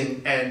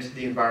housing and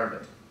the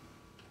environment.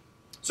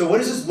 So what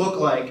does this look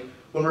like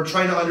when we're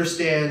trying to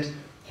understand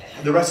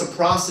the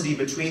reciprocity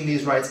between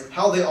these rights,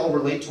 how they all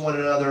relate to one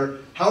another.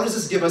 How does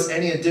this give us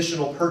any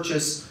additional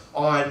purchase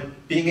on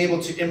being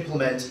able to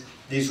implement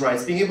these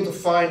rights, being able to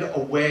find a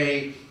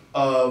way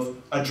of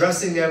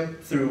addressing them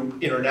through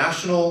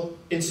international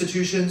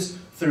institutions,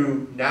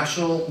 through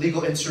national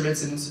legal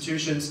instruments and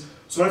institutions.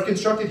 So what I've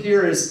constructed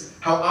here is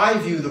how I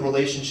view the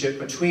relationship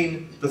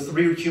between the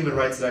three human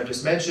rights that I've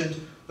just mentioned: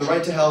 the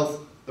right to health,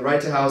 the right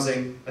to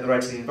housing, and the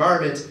right to the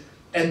environment.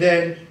 And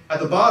then at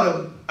the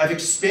bottom, I've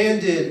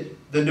expanded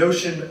the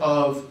notion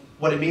of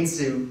what it means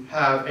to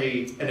have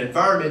an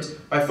environment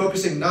by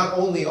focusing not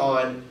only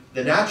on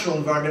the natural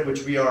environment,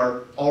 which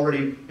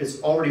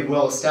is already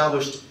well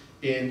established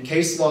in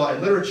case law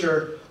and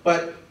literature,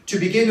 but to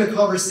begin a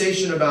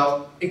conversation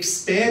about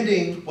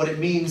expanding what it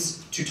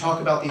means to talk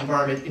about the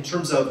environment in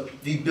terms of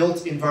the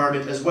built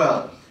environment as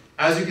well.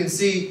 As you can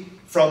see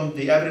from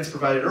the evidence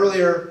provided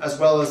earlier, as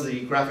well as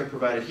the graphic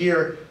provided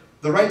here,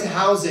 the right to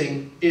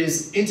housing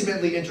is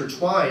intimately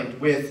intertwined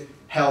with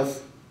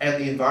health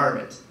and the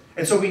environment.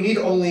 And so we need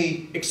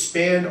only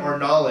expand our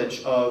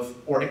knowledge of,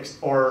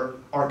 or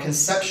our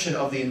conception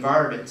of the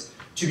environment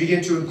to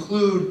begin to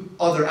include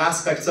other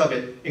aspects of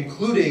it,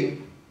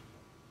 including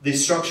the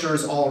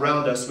structures all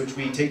around us, which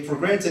we take for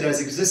granted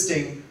as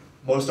existing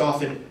most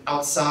often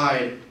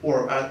outside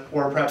or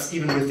perhaps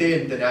even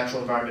within the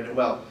natural environment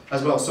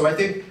as well. So I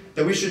think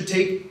that we should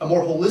take a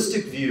more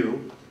holistic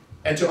view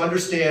and to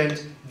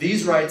understand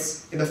these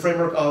rights in the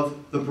framework of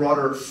the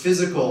broader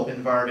physical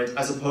environment,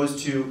 as opposed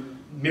to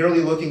merely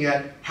looking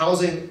at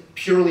housing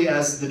purely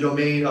as the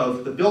domain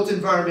of the built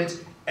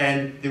environment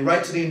and the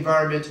right to the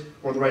environment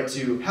or the right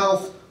to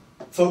health,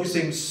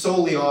 focusing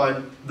solely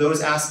on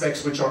those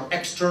aspects which are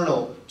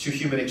external to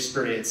human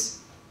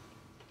experience.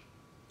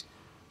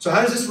 So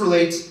how does this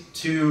relate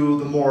to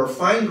the more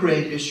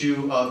fine-grained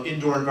issue of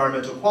indoor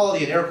environmental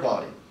quality and air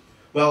quality?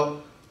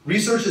 Well,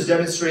 research has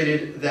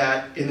demonstrated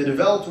that in the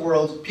developed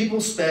world,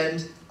 people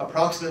spend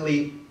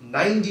approximately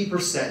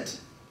 90%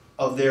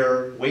 of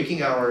their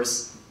waking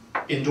hours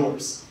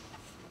indoors.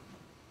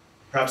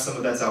 Perhaps some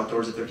of that's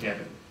outdoors if they're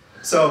camping.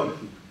 So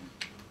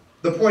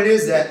the point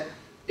is that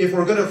if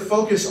we're going to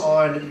focus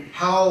on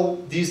how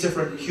these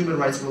different human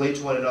rights relate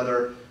to one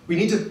another, we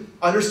need to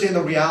understand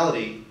the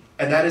reality,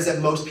 and that is that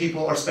most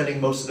people are spending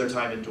most of their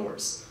time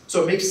indoors.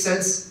 So it makes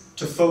sense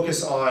to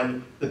focus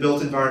on the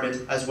built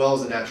environment as well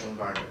as the natural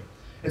environment.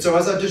 And so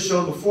as I've just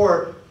shown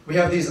before, we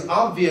have these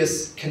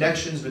obvious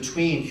connections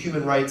between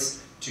human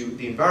rights to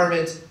the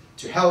environment,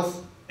 to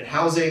health and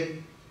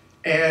housing,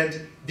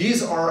 and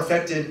these are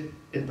affected,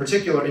 in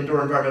particular,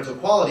 indoor environmental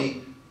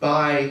quality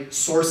by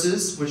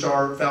sources which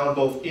are found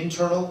both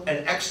internal and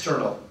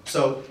external.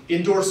 So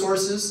indoor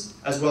sources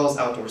as well as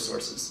outdoor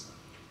sources.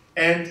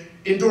 And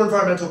indoor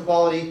environmental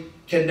quality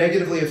can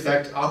negatively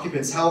affect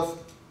occupants'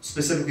 health,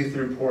 specifically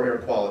through poor air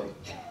quality.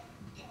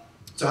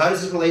 So how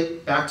does this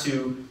relate back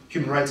to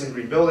human rights in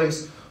green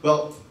buildings?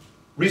 Well,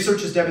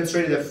 research has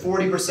demonstrated that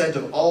 40%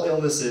 of all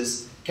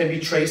illnesses can be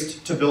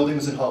traced to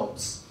buildings and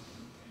homes.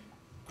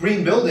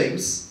 Green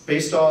buildings,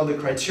 based on the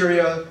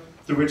criteria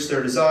through which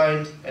they're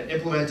designed and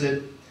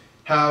implemented,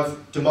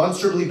 have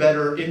demonstrably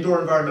better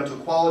indoor environmental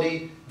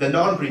quality than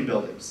non-green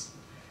buildings.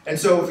 And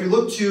so if we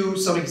look to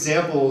some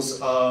examples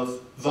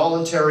of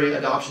voluntary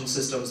adoption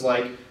systems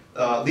like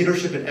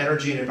leadership in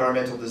energy and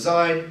environmental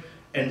design,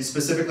 and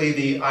specifically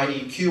the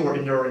IEQ, or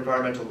indoor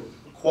environmental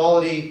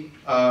quality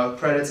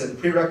credits and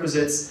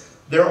prerequisites,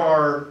 there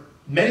are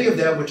many of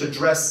them which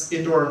address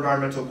indoor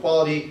environmental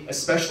quality,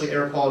 especially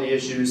air quality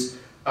issues,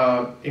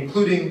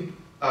 including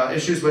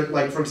issues with,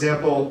 like, for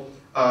example,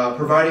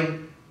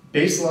 providing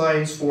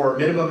baselines for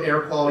minimum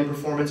air quality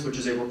performance, which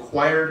is a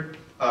required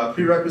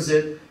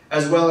prerequisite,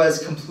 as well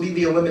as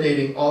completely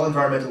eliminating all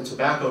environmental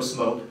tobacco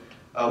smoke,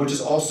 which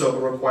is also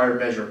a required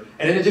measure.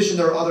 And in addition,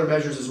 there are other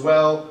measures as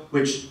well,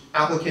 which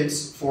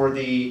applicants for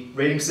the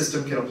rating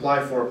system can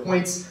apply for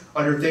points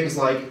under things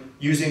like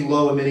using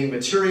low-emitting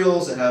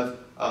materials that have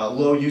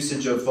low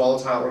usage of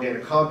volatile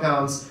organic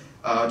compounds,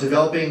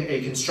 developing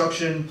a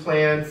construction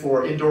plan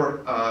for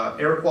indoor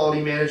air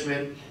quality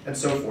management, and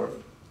so forth.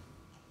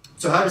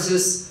 So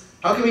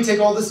how can we take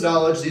all this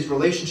knowledge, these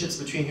relationships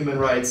between human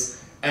rights,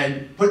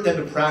 and put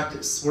them to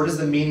practice? What is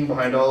the meaning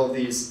behind all of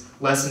these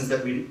lessons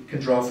that we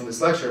can draw from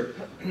this lecture?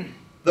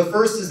 The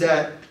first is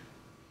that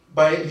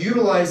by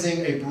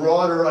utilizing a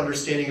broader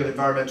understanding of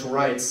environmental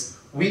rights,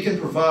 we can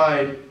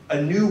provide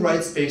a new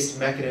rights-based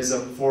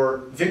mechanism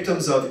for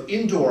victims of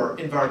indoor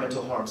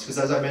environmental harms. Because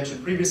as I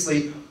mentioned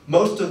previously,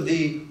 most of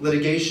the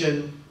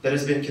litigation that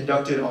has been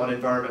conducted on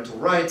environmental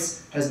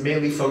rights has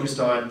mainly focused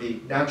on the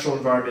natural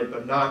environment,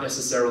 but not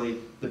necessarily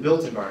the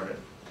built environment.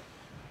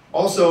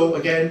 Also,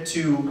 again,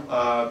 to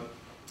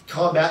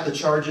combat the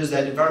charges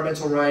that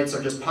environmental rights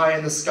are just pie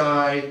in the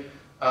sky,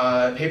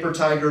 paper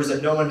tigers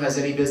that no one has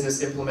any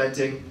business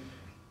implementing,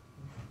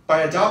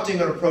 by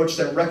adopting an approach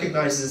that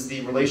recognizes the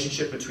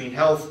relationship between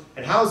health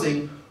and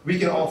housing, we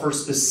can offer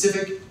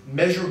specific,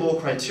 measurable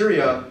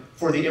criteria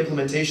for the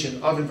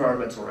implementation of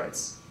environmental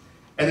rights.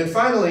 And then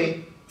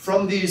finally,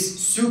 from these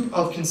soup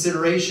of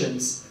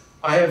considerations,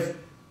 I have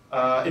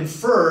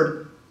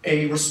inferred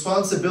a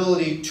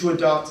responsibility to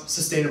adopt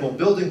sustainable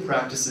building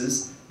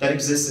practices that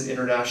exist in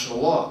international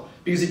law.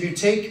 Because if you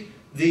take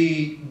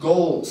the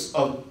goals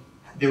of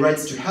the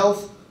rights to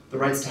health, the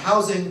rights to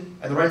housing,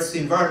 and the rights to the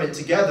environment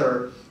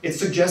together, it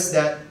suggests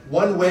that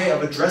one way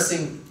of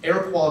addressing air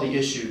quality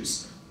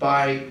issues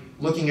by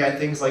looking at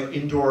things like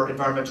indoor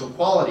environmental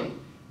quality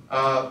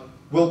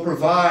will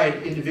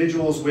provide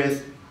individuals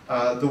with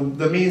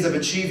the means of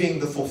achieving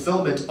the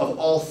fulfillment of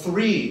all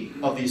three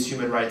of these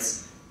human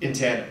rights in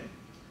tandem.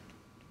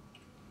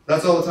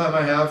 That's all the time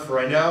I have for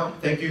right now.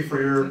 Thank you for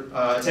your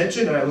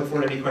attention, and I look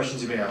forward to any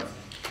questions you may have.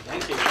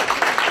 Thank you.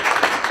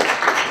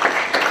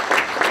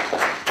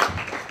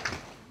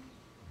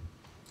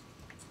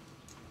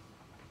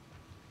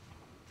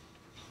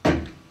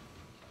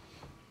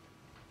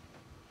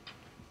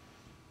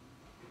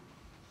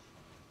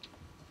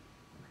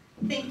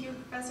 Thank you,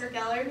 Professor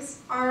Gellers.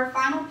 Our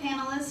final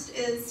panelist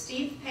is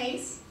Steve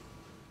Pace.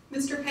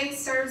 Mr.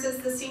 Pace serves as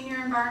the Senior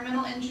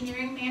Environmental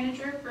Engineering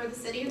Manager for the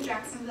City of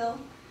Jacksonville.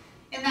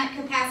 In that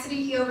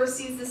capacity, he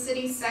oversees the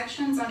city's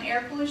sections on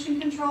air pollution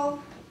control,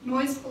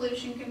 noise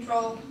pollution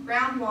control,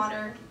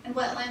 groundwater, and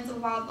wetlands and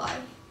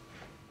wildlife.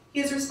 He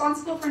is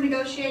responsible for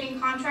negotiating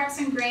contracts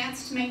and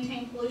grants to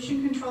maintain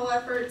pollution control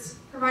efforts,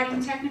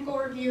 providing technical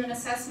review and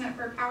assessment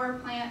for power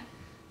plant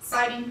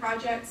siting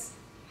projects,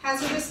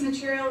 hazardous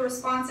material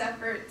response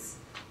efforts,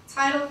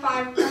 Title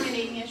V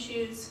permitting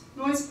issues,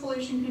 noise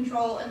pollution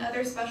control, and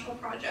other special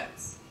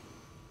projects.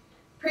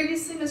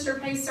 Previously, Mr.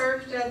 Pace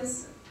served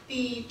as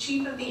the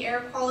Chief of the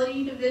Air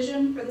Quality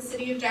Division for the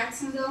City of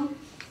Jacksonville,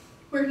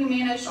 where he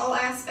managed all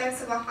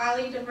aspects of a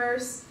highly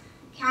diverse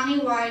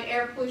county-wide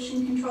air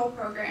pollution control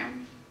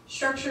program,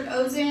 structured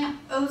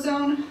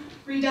ozone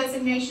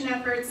redesignation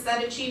efforts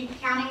that achieved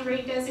county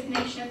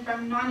redesignation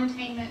from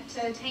non-attainment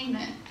to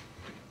attainment,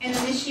 and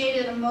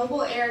initiated a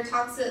mobile air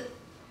toxic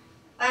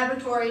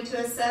laboratory to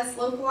assess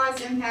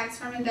localized impacts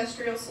from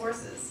industrial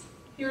sources.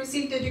 He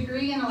received a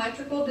degree in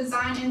electrical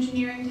design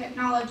engineering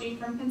technology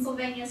from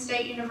Pennsylvania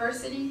State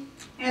University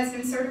and has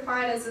been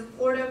certified as a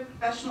Florida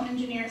professional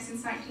engineer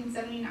since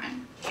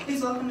 1979.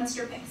 Please welcome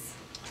Mr. Pace.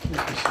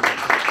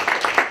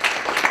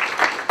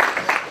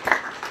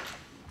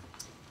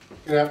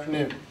 Good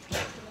afternoon.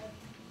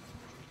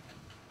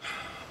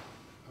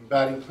 I'm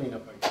batting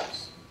cleanup, I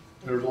guess.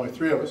 There's only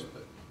three of us,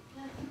 but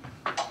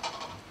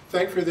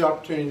thank you for the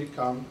opportunity to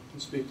come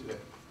and speak today.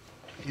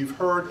 You've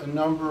heard a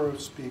number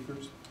of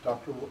speakers,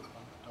 Dr.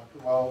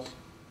 Wells,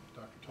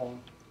 Dr. Tolan,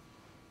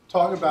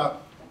 talk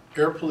about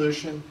air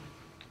pollution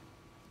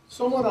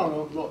somewhat on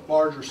a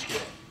larger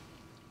scale.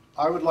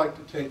 I would like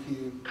to take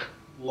you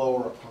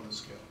lower on the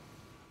scale.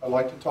 I'd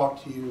like to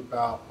talk to you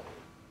about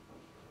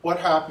what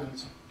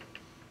happens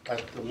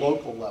at the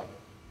local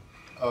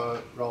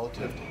level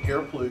relative to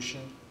air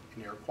pollution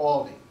and air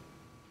quality.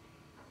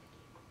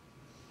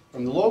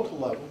 From the local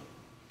level,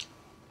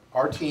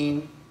 our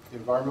team, the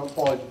Environmental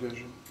Quality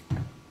Division,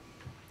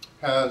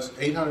 has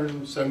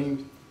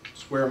 870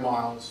 square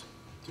miles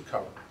to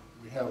cover.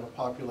 We have a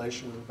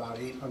population of about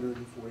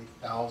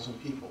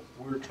 840,000 people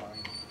we're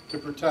trying to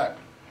protect.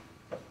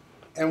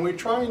 And we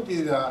try and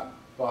do that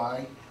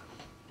by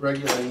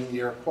regulating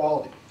the air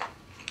quality.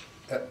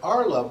 At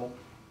our level,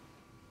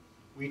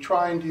 we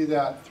try and do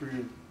that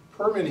through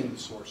permitting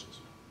sources.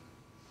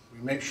 We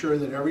make sure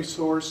that every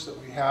source that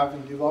we have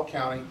in Duval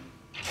County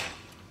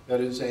that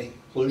is a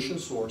pollution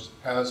source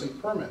has a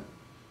permit.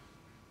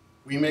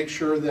 We make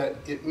sure that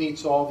it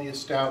meets all the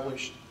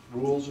established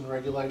rules and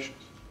regulations.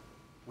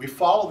 We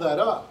follow that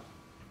up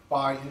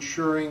by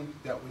ensuring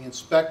that we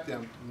inspect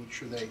them to make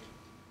sure they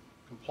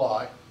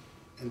comply.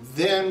 And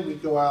then we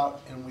go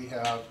out and we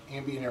have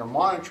ambient air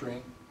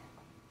monitoring,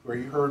 where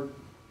you heard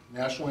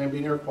National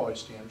Ambient Air Quality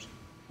Standards,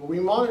 where we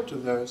monitor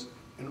those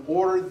in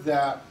order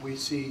that we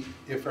see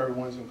if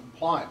everyone's in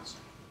compliance.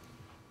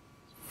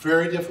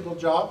 Very difficult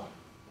job,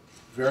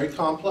 very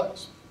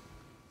complex.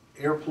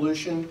 Air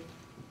pollution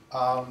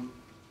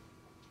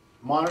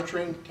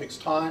monitoring takes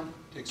time,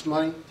 takes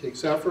money,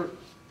 takes effort.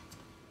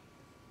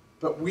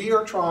 But we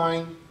are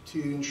trying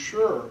to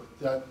ensure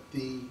that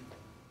the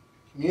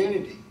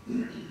community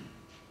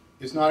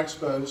is not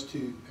exposed to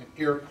an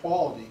air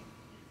quality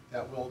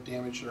that will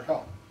damage their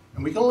health.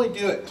 And we can only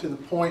do it to the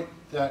point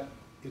that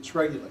it's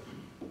regulated.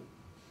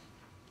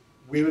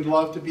 We would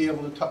love to be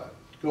able to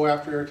go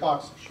after air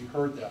toxics. You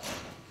heard that.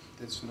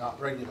 It's not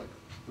regulated.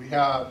 We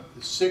have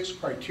the 6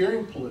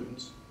 criterion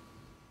pollutants,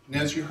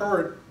 and as you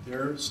heard,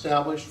 they're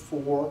established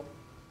for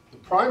the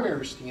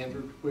primary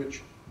standard,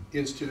 which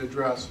is to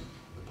address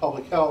the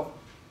public health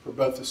for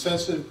both the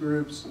sensitive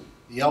groups,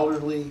 the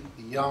elderly,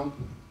 the young,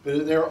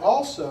 but there are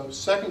also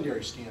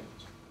secondary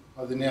standards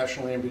of the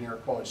National Ambient Air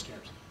Quality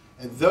Standards.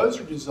 And those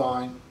are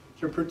designed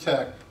to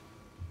protect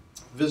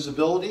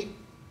visibility,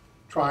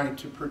 trying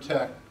to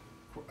protect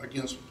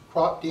against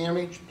crop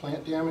damage,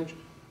 plant damage,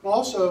 and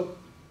also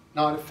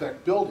not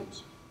affect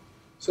buildings.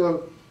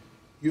 So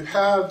you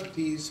have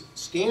these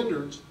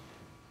standards,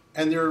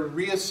 and they're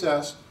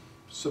reassessed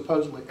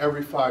supposedly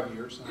every 5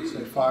 years. And I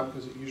say 5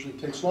 because it usually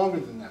takes longer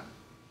than that.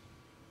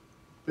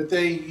 but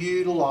they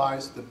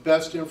utilize the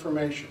best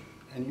information.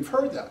 And you've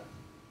heard that.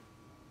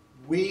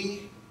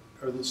 We,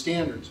 or the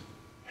standards,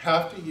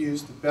 have to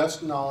use the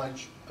best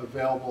knowledge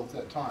available at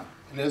that time.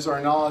 And as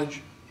our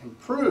knowledge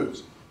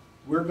improves,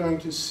 we're going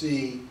to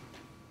see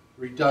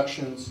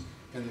reductions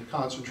in the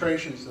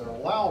concentrations that are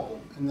allowable,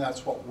 and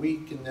that's what we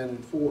can then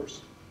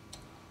enforce.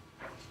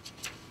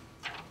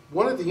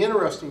 One of the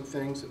interesting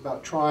things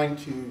about trying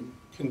to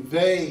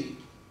convey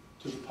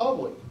to the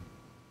public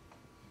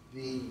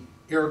the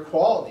air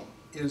quality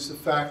is the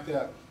fact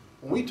that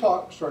when we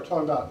start talking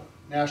about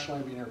national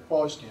ambient air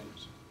quality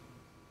standards,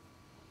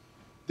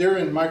 they're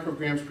in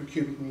micrograms per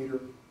cubic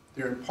meter,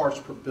 they're in parts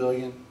per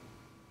billion.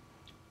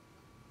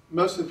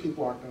 Most of the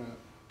people aren't going to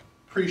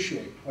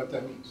appreciate what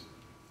that means.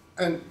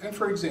 And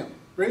for example,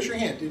 raise your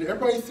hand. Did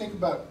everybody think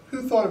about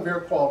who thought of air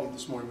quality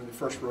this morning when they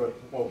first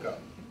woke up?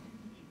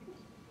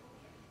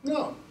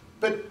 No.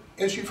 But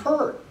as you've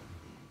heard,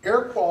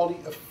 air quality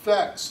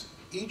affects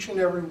each and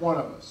every one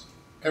of us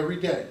every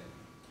day.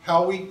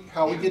 How we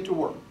get to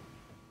work.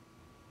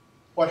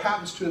 What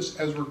happens to us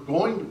as we're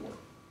going to work.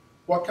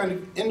 What kind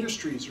of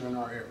industries are in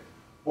our area.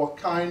 What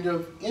kind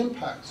of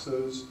impacts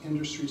those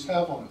industries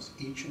have on us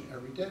each and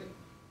every day.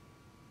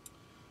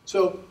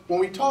 So when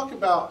we talk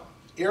about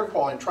air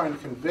quality and trying to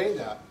convey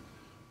that,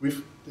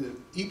 the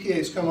EPA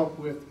has come up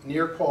with an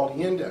air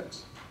quality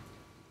index.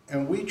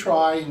 And we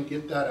try and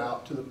get that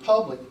out to the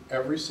public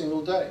every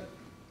single day.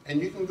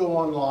 And you can go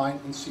online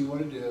and see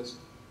what it is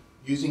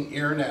using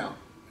AirNow.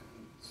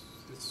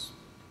 It's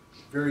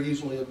very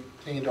easily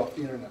obtained off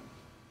the internet.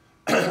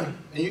 And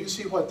you can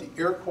see what the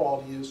air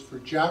quality is for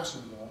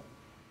Jacksonville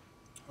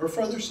or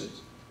for other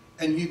cities.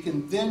 And you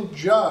can then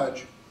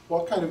judge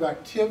what kind of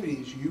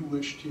activities you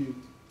wish to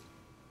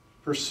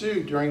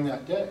pursue during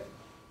that day.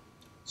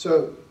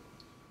 So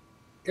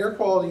air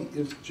quality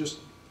is just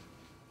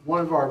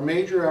one of our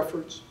major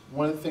efforts,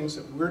 one of the things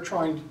that we're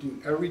trying to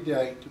do every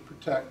day to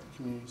protect the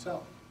community's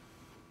health.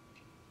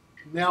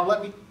 Now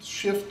let me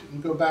shift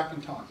and go back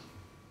in time.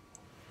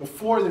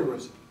 Before there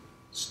was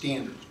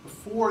standards,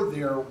 before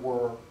there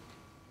were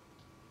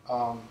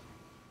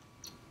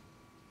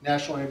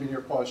national ambient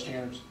air quality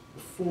standards,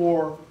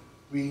 before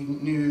we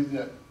knew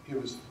that it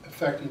was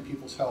affecting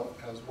people's health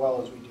as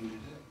well as we do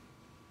today.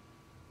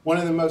 One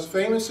of the most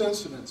famous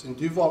incidents in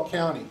Duval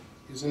County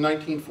is in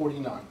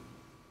 1949.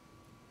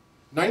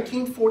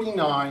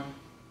 1949,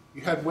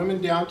 you had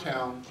women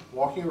downtown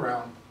walking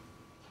around,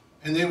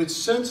 and they would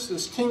sense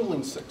this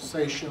tingling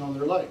sensation on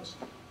their legs.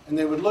 And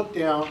they would look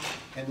down,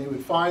 and they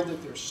would find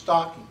that their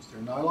stockings,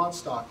 their nylon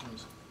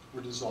stockings,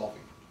 were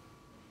dissolving.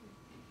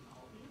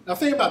 Now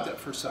think about that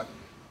for a second.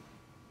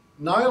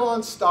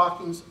 Nylon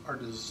stockings are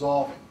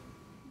dissolving.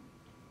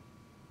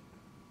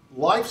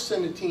 Life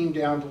sent a team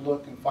down to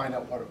look and find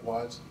out what it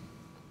was.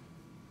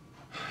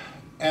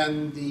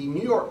 And the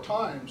New York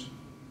Times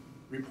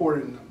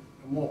reported, and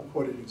I won't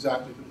quote it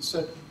exactly, but it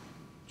said,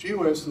 gee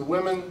whiz, the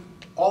women,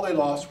 all they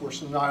lost were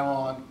some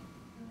nylon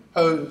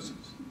hoses,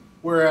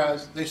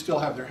 whereas they still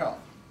have their health.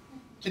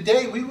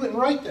 Today, we wouldn't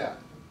write that.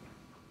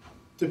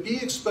 To be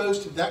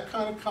exposed to that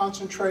kind of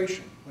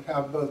concentration would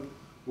have both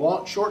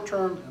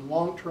short-term and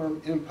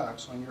long-term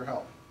impacts on your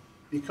health,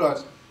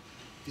 because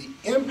the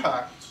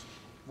impacts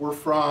were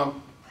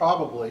from,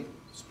 probably,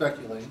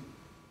 speculating,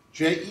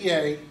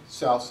 JEA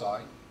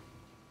Southside,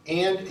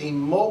 and a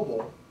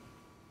mobile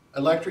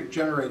electric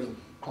generating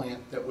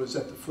plant that was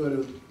at the foot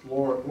of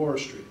Laura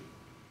Street.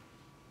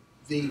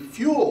 The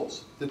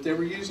fuels that they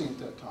were using at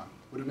that time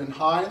would have been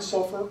high in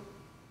sulfur,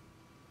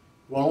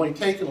 would only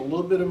taken a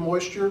little bit of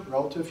moisture,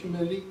 relative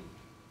humidity.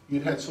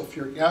 You'd had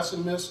sulfuric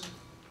acid mist,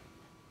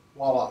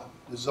 voila,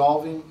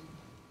 dissolving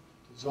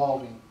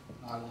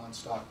nylon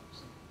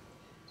stockings.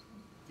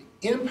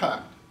 The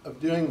impact of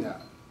doing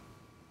that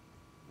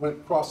went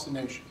across the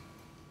nation.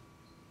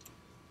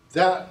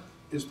 That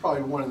is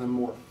probably one of the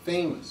more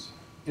famous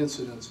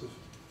incidents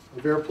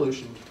of air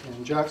pollution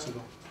in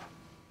Jacksonville.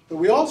 But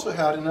we also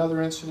had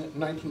another incident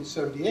in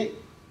 1978.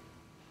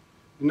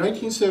 In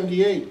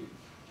 1978,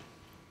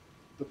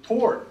 the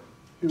port,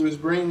 who was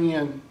bringing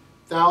in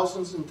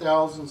thousands and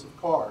thousands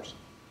of cars,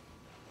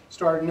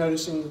 started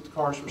noticing that the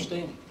cars were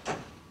staining.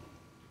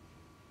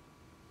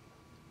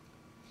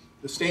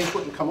 The stains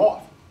wouldn't come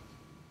off.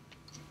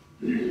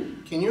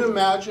 Can you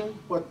imagine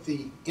what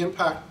the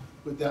impact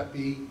would that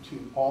be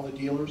to all the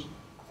dealers?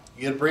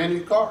 You get a brand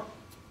new car,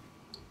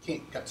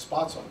 got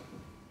spots on it,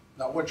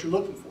 not what you're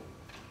looking for,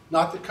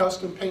 not the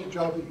custom paint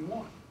job that you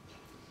want.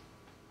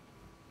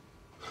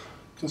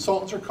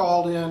 Consultants are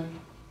called in,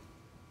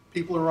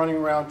 people are running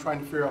around trying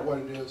to figure out what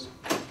it is.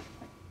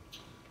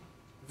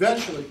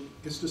 Eventually,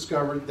 it's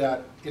discovered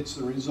that it's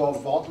the result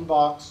of Alton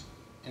Box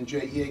and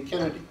JEA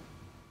Kennedy.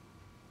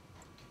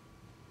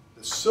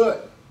 The soot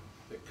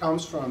that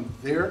comes from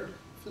their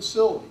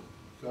facility,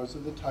 because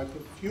of the type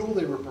of fuel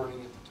they were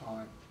burning at the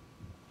time,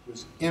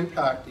 was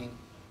impacting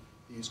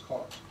these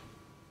cars.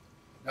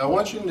 Now I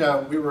want you to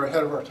know we were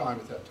ahead of our time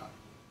at that time,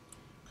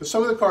 because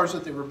some of the cars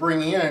that they were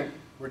bringing in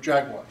were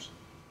Jaguars.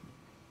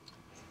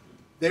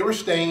 They were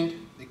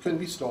stained, they couldn't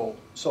be sold.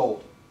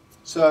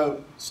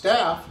 So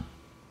staff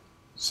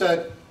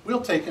said,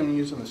 we'll take them and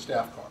use them as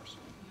staff cars.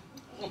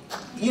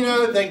 You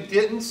know, they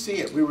didn't see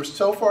it. We were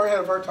so far ahead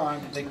of our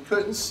time, they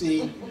couldn't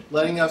see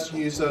letting us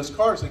use those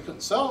cars. They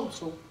couldn't sell them,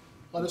 so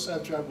let us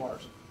have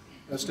Jaguars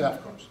as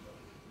staff cars.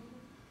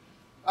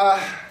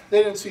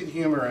 They didn't see the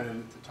humor in it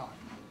at the time.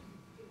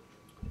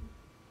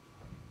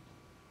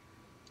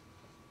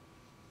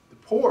 The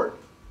port,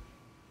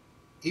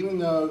 even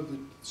though the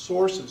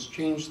sources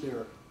changed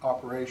their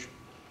operation,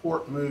 the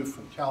port moved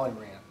from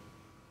Talleyrand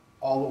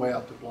all the way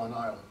out to Blunt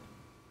Island,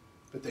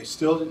 but they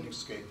still didn't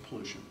escape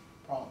pollution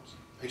problems.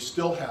 They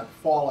still had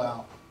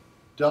fallout,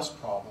 dust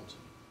problems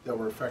that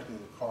were affecting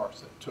the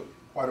cars that took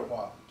quite a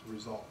while to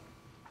resolve.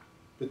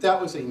 But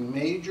that was a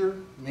major,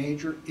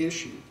 major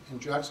issue in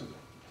Jacksonville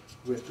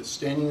with the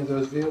standing of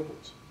those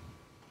vehicles.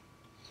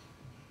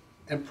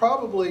 And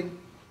probably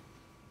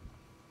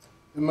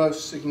the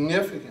most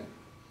significant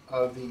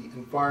of the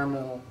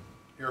environmental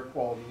air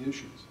quality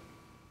issues,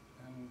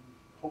 and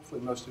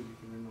hopefully most of you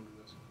can remember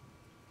this,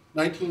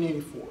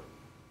 1984.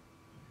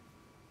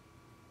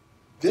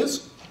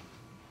 This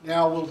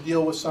now will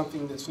deal with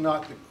something that's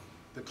not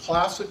the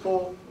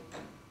classical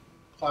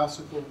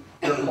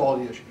air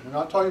quality issue. We're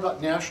not talking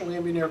about national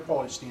ambient air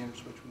quality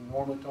standards, which we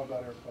normally talk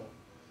about air quality.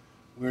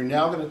 We're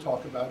now going to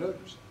talk about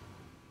odors.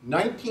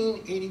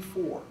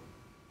 1984,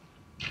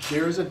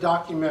 there is a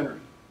documentary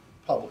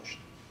published,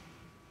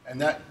 and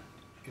it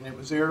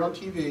was aired on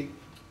TV,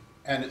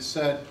 and it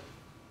said,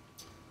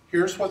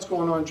 here's what's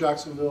going on in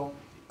Jacksonville.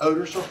 The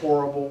odors are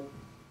horrible.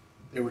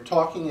 They were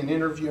talking and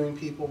interviewing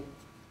people.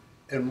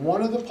 And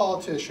one of the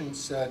politicians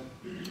said,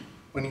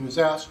 when he was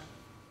asked,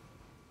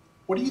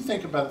 what do you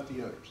think about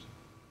the odors?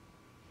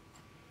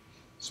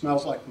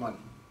 Smells like money.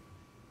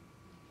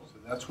 So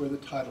that's where the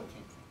title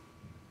came from.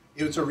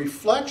 It was a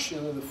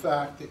reflection of the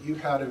fact that you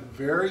had a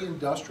very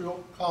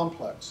industrial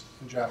complex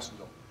in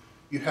Jacksonville.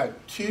 You had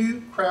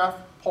 2 craft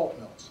pulp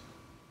mills.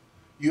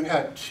 You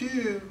had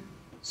 2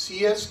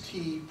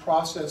 CST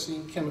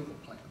processing chemical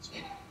plants.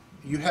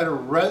 You had a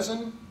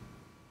resin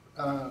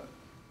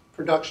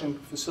production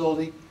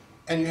facility,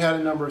 and you had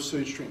a number of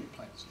sewage treatment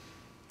plants,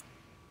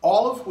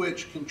 all of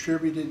which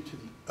contributed to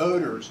the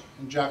odors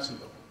in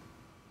Jacksonville,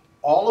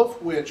 all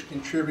of which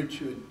contributed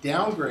to a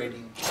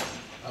downgrading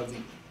of the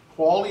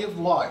quality of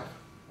life,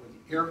 or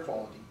the air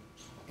quality,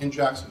 in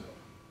Jacksonville.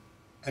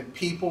 And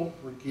people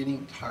were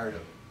getting tired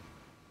of it.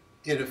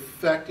 It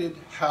affected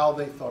how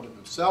they thought of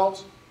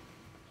themselves,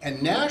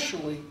 and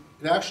nationally,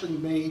 it actually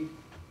made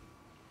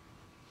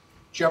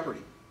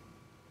jeopardy.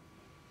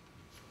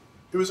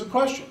 It was a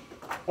question,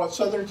 what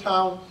southern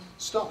town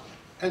stunk?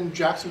 And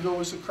Jacksonville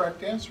was the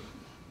correct answer.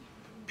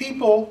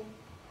 People,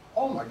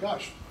 oh my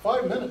gosh,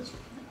 5 minutes.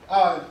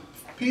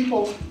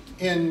 People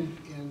in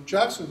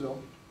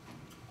Jacksonville,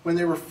 when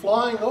they were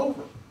flying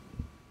over,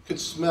 could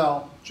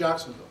smell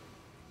Jacksonville.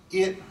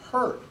 It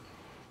hurt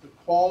the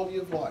quality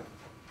of life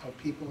of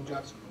people in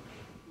Jacksonville.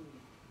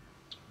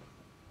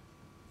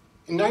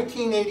 In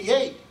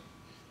 1988,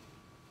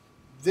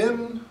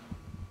 then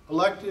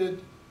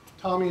elected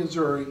Tommy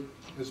Azzurri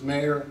as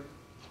mayor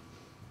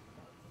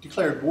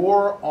declared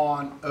war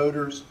on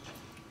odors.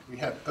 We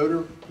had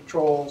odor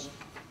patrols.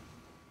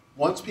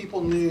 Once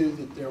people knew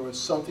that there was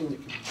something that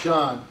could be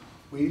done,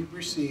 we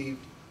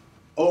received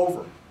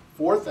over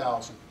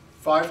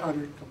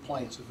 4,500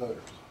 complaints of odors.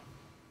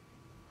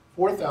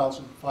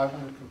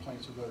 4,500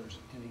 complaints of odors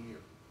in a year.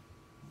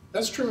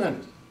 That's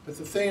tremendous. But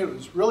the thing that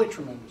was really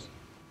tremendous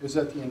is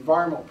that the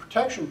Environmental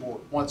Protection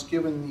Board, once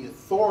given the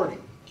authority,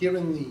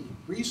 given the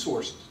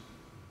resources,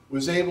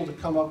 was able to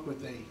come up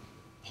with a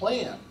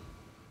plan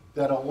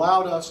that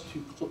allowed us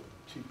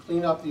to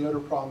clean up the odor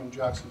problem in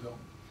Jacksonville.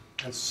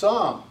 And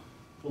some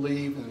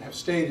believe and have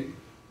stated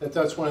that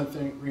that's one of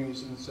the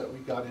reasons that we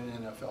got an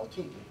NFL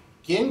team.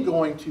 Again,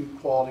 going to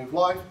quality of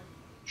life,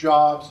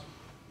 jobs,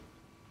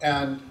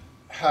 and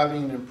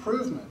having an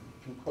improvement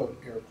in,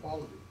 quote, air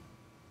quality.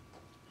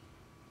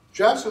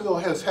 Jacksonville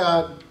has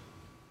had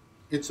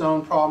its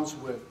own problems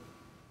with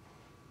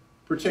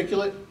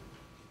particulate.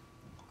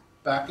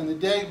 Back in the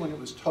day when it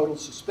was total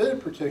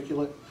suspended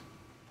particulate,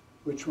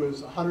 which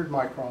was 100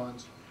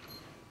 microns,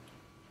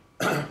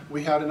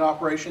 we had an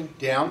operation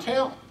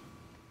downtown.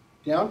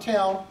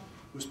 Downtown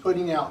was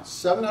putting out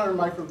 700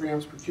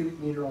 micrograms per cubic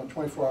meter on a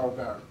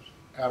 24-hour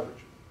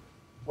average.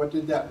 What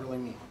did that really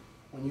mean?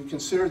 When you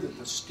consider that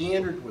the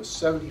standard was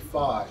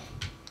 75,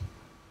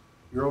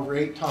 you're over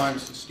 8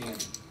 times the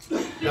standard.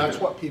 That's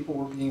what people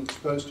were being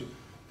exposed to.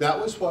 That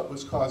was what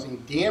was causing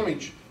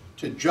damage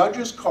to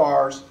judges'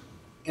 cars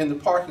in the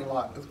parking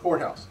lot of the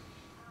courthouse.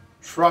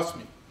 Trust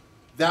me,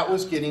 that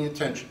was getting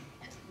attention.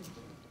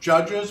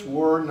 Judges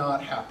were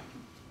not happy.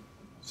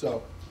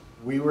 So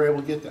we were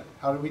able to get that.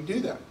 How did we do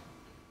that?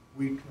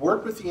 We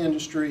worked with the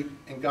industry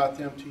and got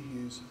them to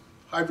use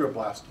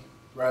hydroblasting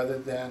rather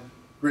than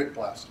grit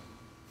blasting.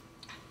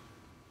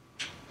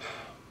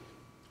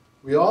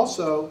 We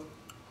also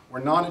were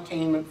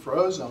non-attainment for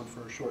ozone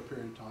for a short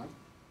period of time.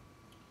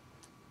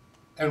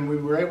 And we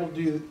were able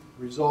to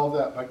resolve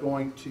that by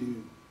going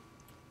to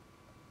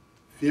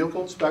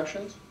vehicle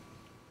inspections,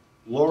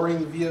 lowering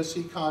the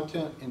VOC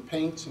content in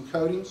paints and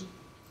coatings,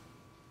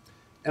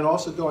 and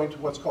also going to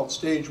what's called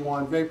stage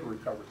 1 vapor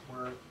recovery,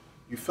 where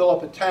you fill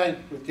up a tank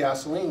with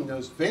gasoline,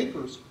 those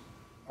vapors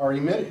are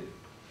emitted.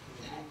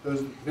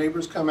 Those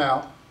vapors come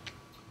out,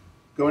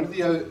 go into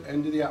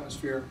the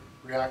atmosphere,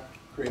 react,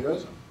 create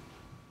ozone.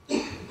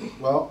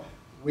 Well,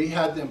 we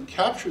had them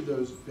capture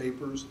those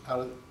vapors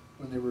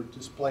when they were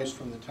displaced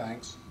from the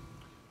tanks,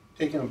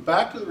 taking them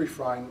back to the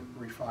refinery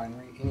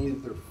and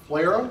either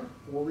flare them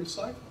or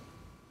recycle them.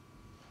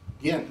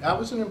 Again, that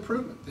was an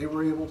improvement. They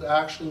were able to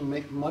actually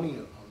make money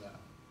on that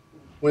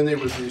when they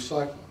were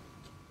recycling.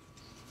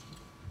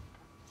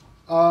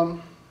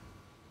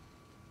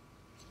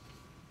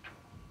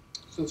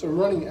 Since I'm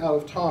running out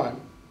of time,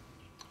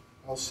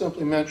 I'll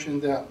simply mention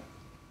that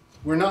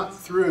we're not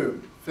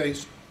through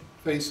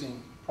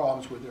facing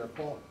problems with air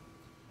quality.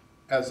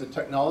 As the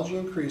technology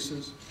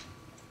increases,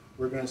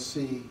 we're going to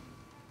see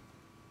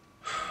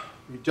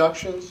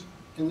reductions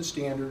in the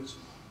standards.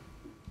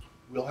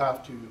 We'll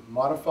have to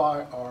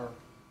modify our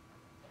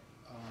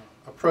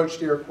approach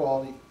to air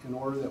quality in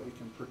order that we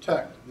can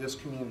protect this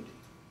community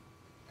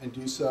and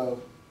do so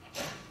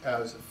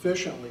as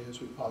efficiently as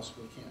we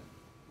possibly can.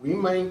 We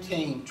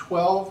maintain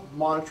 12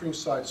 monitoring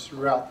sites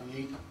throughout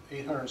the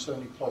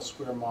 870 plus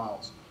square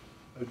miles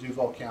of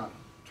Duval County.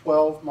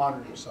 12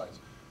 monitoring sites.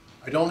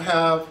 I don't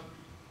have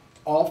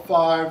all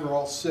 5 or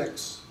all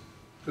 6,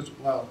 because,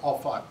 well, all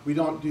 5. We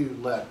don't do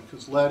lead,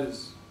 because lead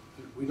is,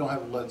 we don't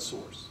have a lead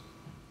source.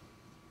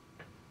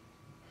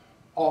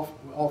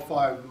 All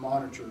 5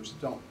 monitors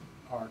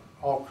aren't,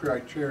 all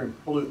criterion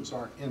pollutants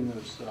aren't in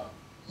those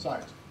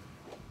sites.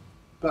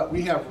 But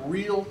we have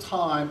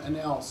real-time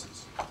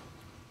analysis.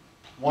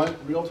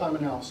 Real-time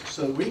analysis,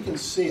 so we can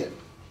see it.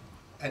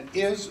 And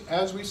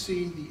as we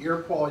see the air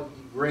quality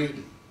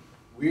degrading,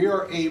 we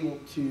are able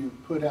to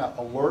put out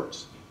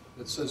alerts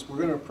that says we're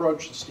going to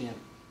approach the standard.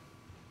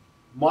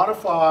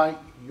 Modify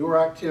your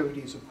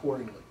activities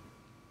accordingly.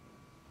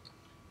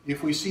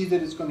 If we see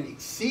that it's going to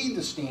exceed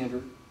the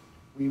standard,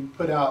 we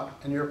put out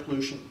an air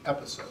pollution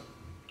episode.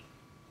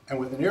 And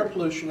with an air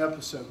pollution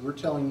episode, we're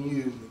telling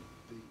you,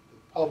 the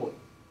public,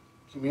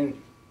 community,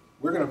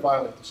 we're going to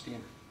violate the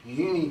standard.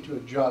 You need to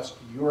adjust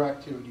your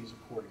activities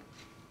accordingly.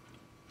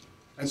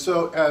 And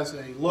so as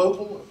a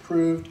local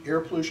approved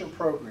air pollution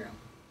program,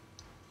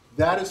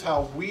 that is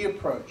how we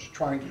approach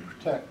trying to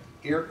protect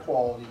air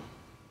quality,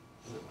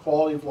 the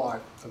quality of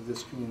life of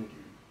this community.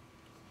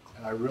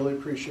 And I really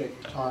appreciate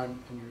your time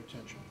and your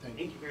attention. Thank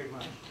you. Thank you very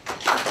much.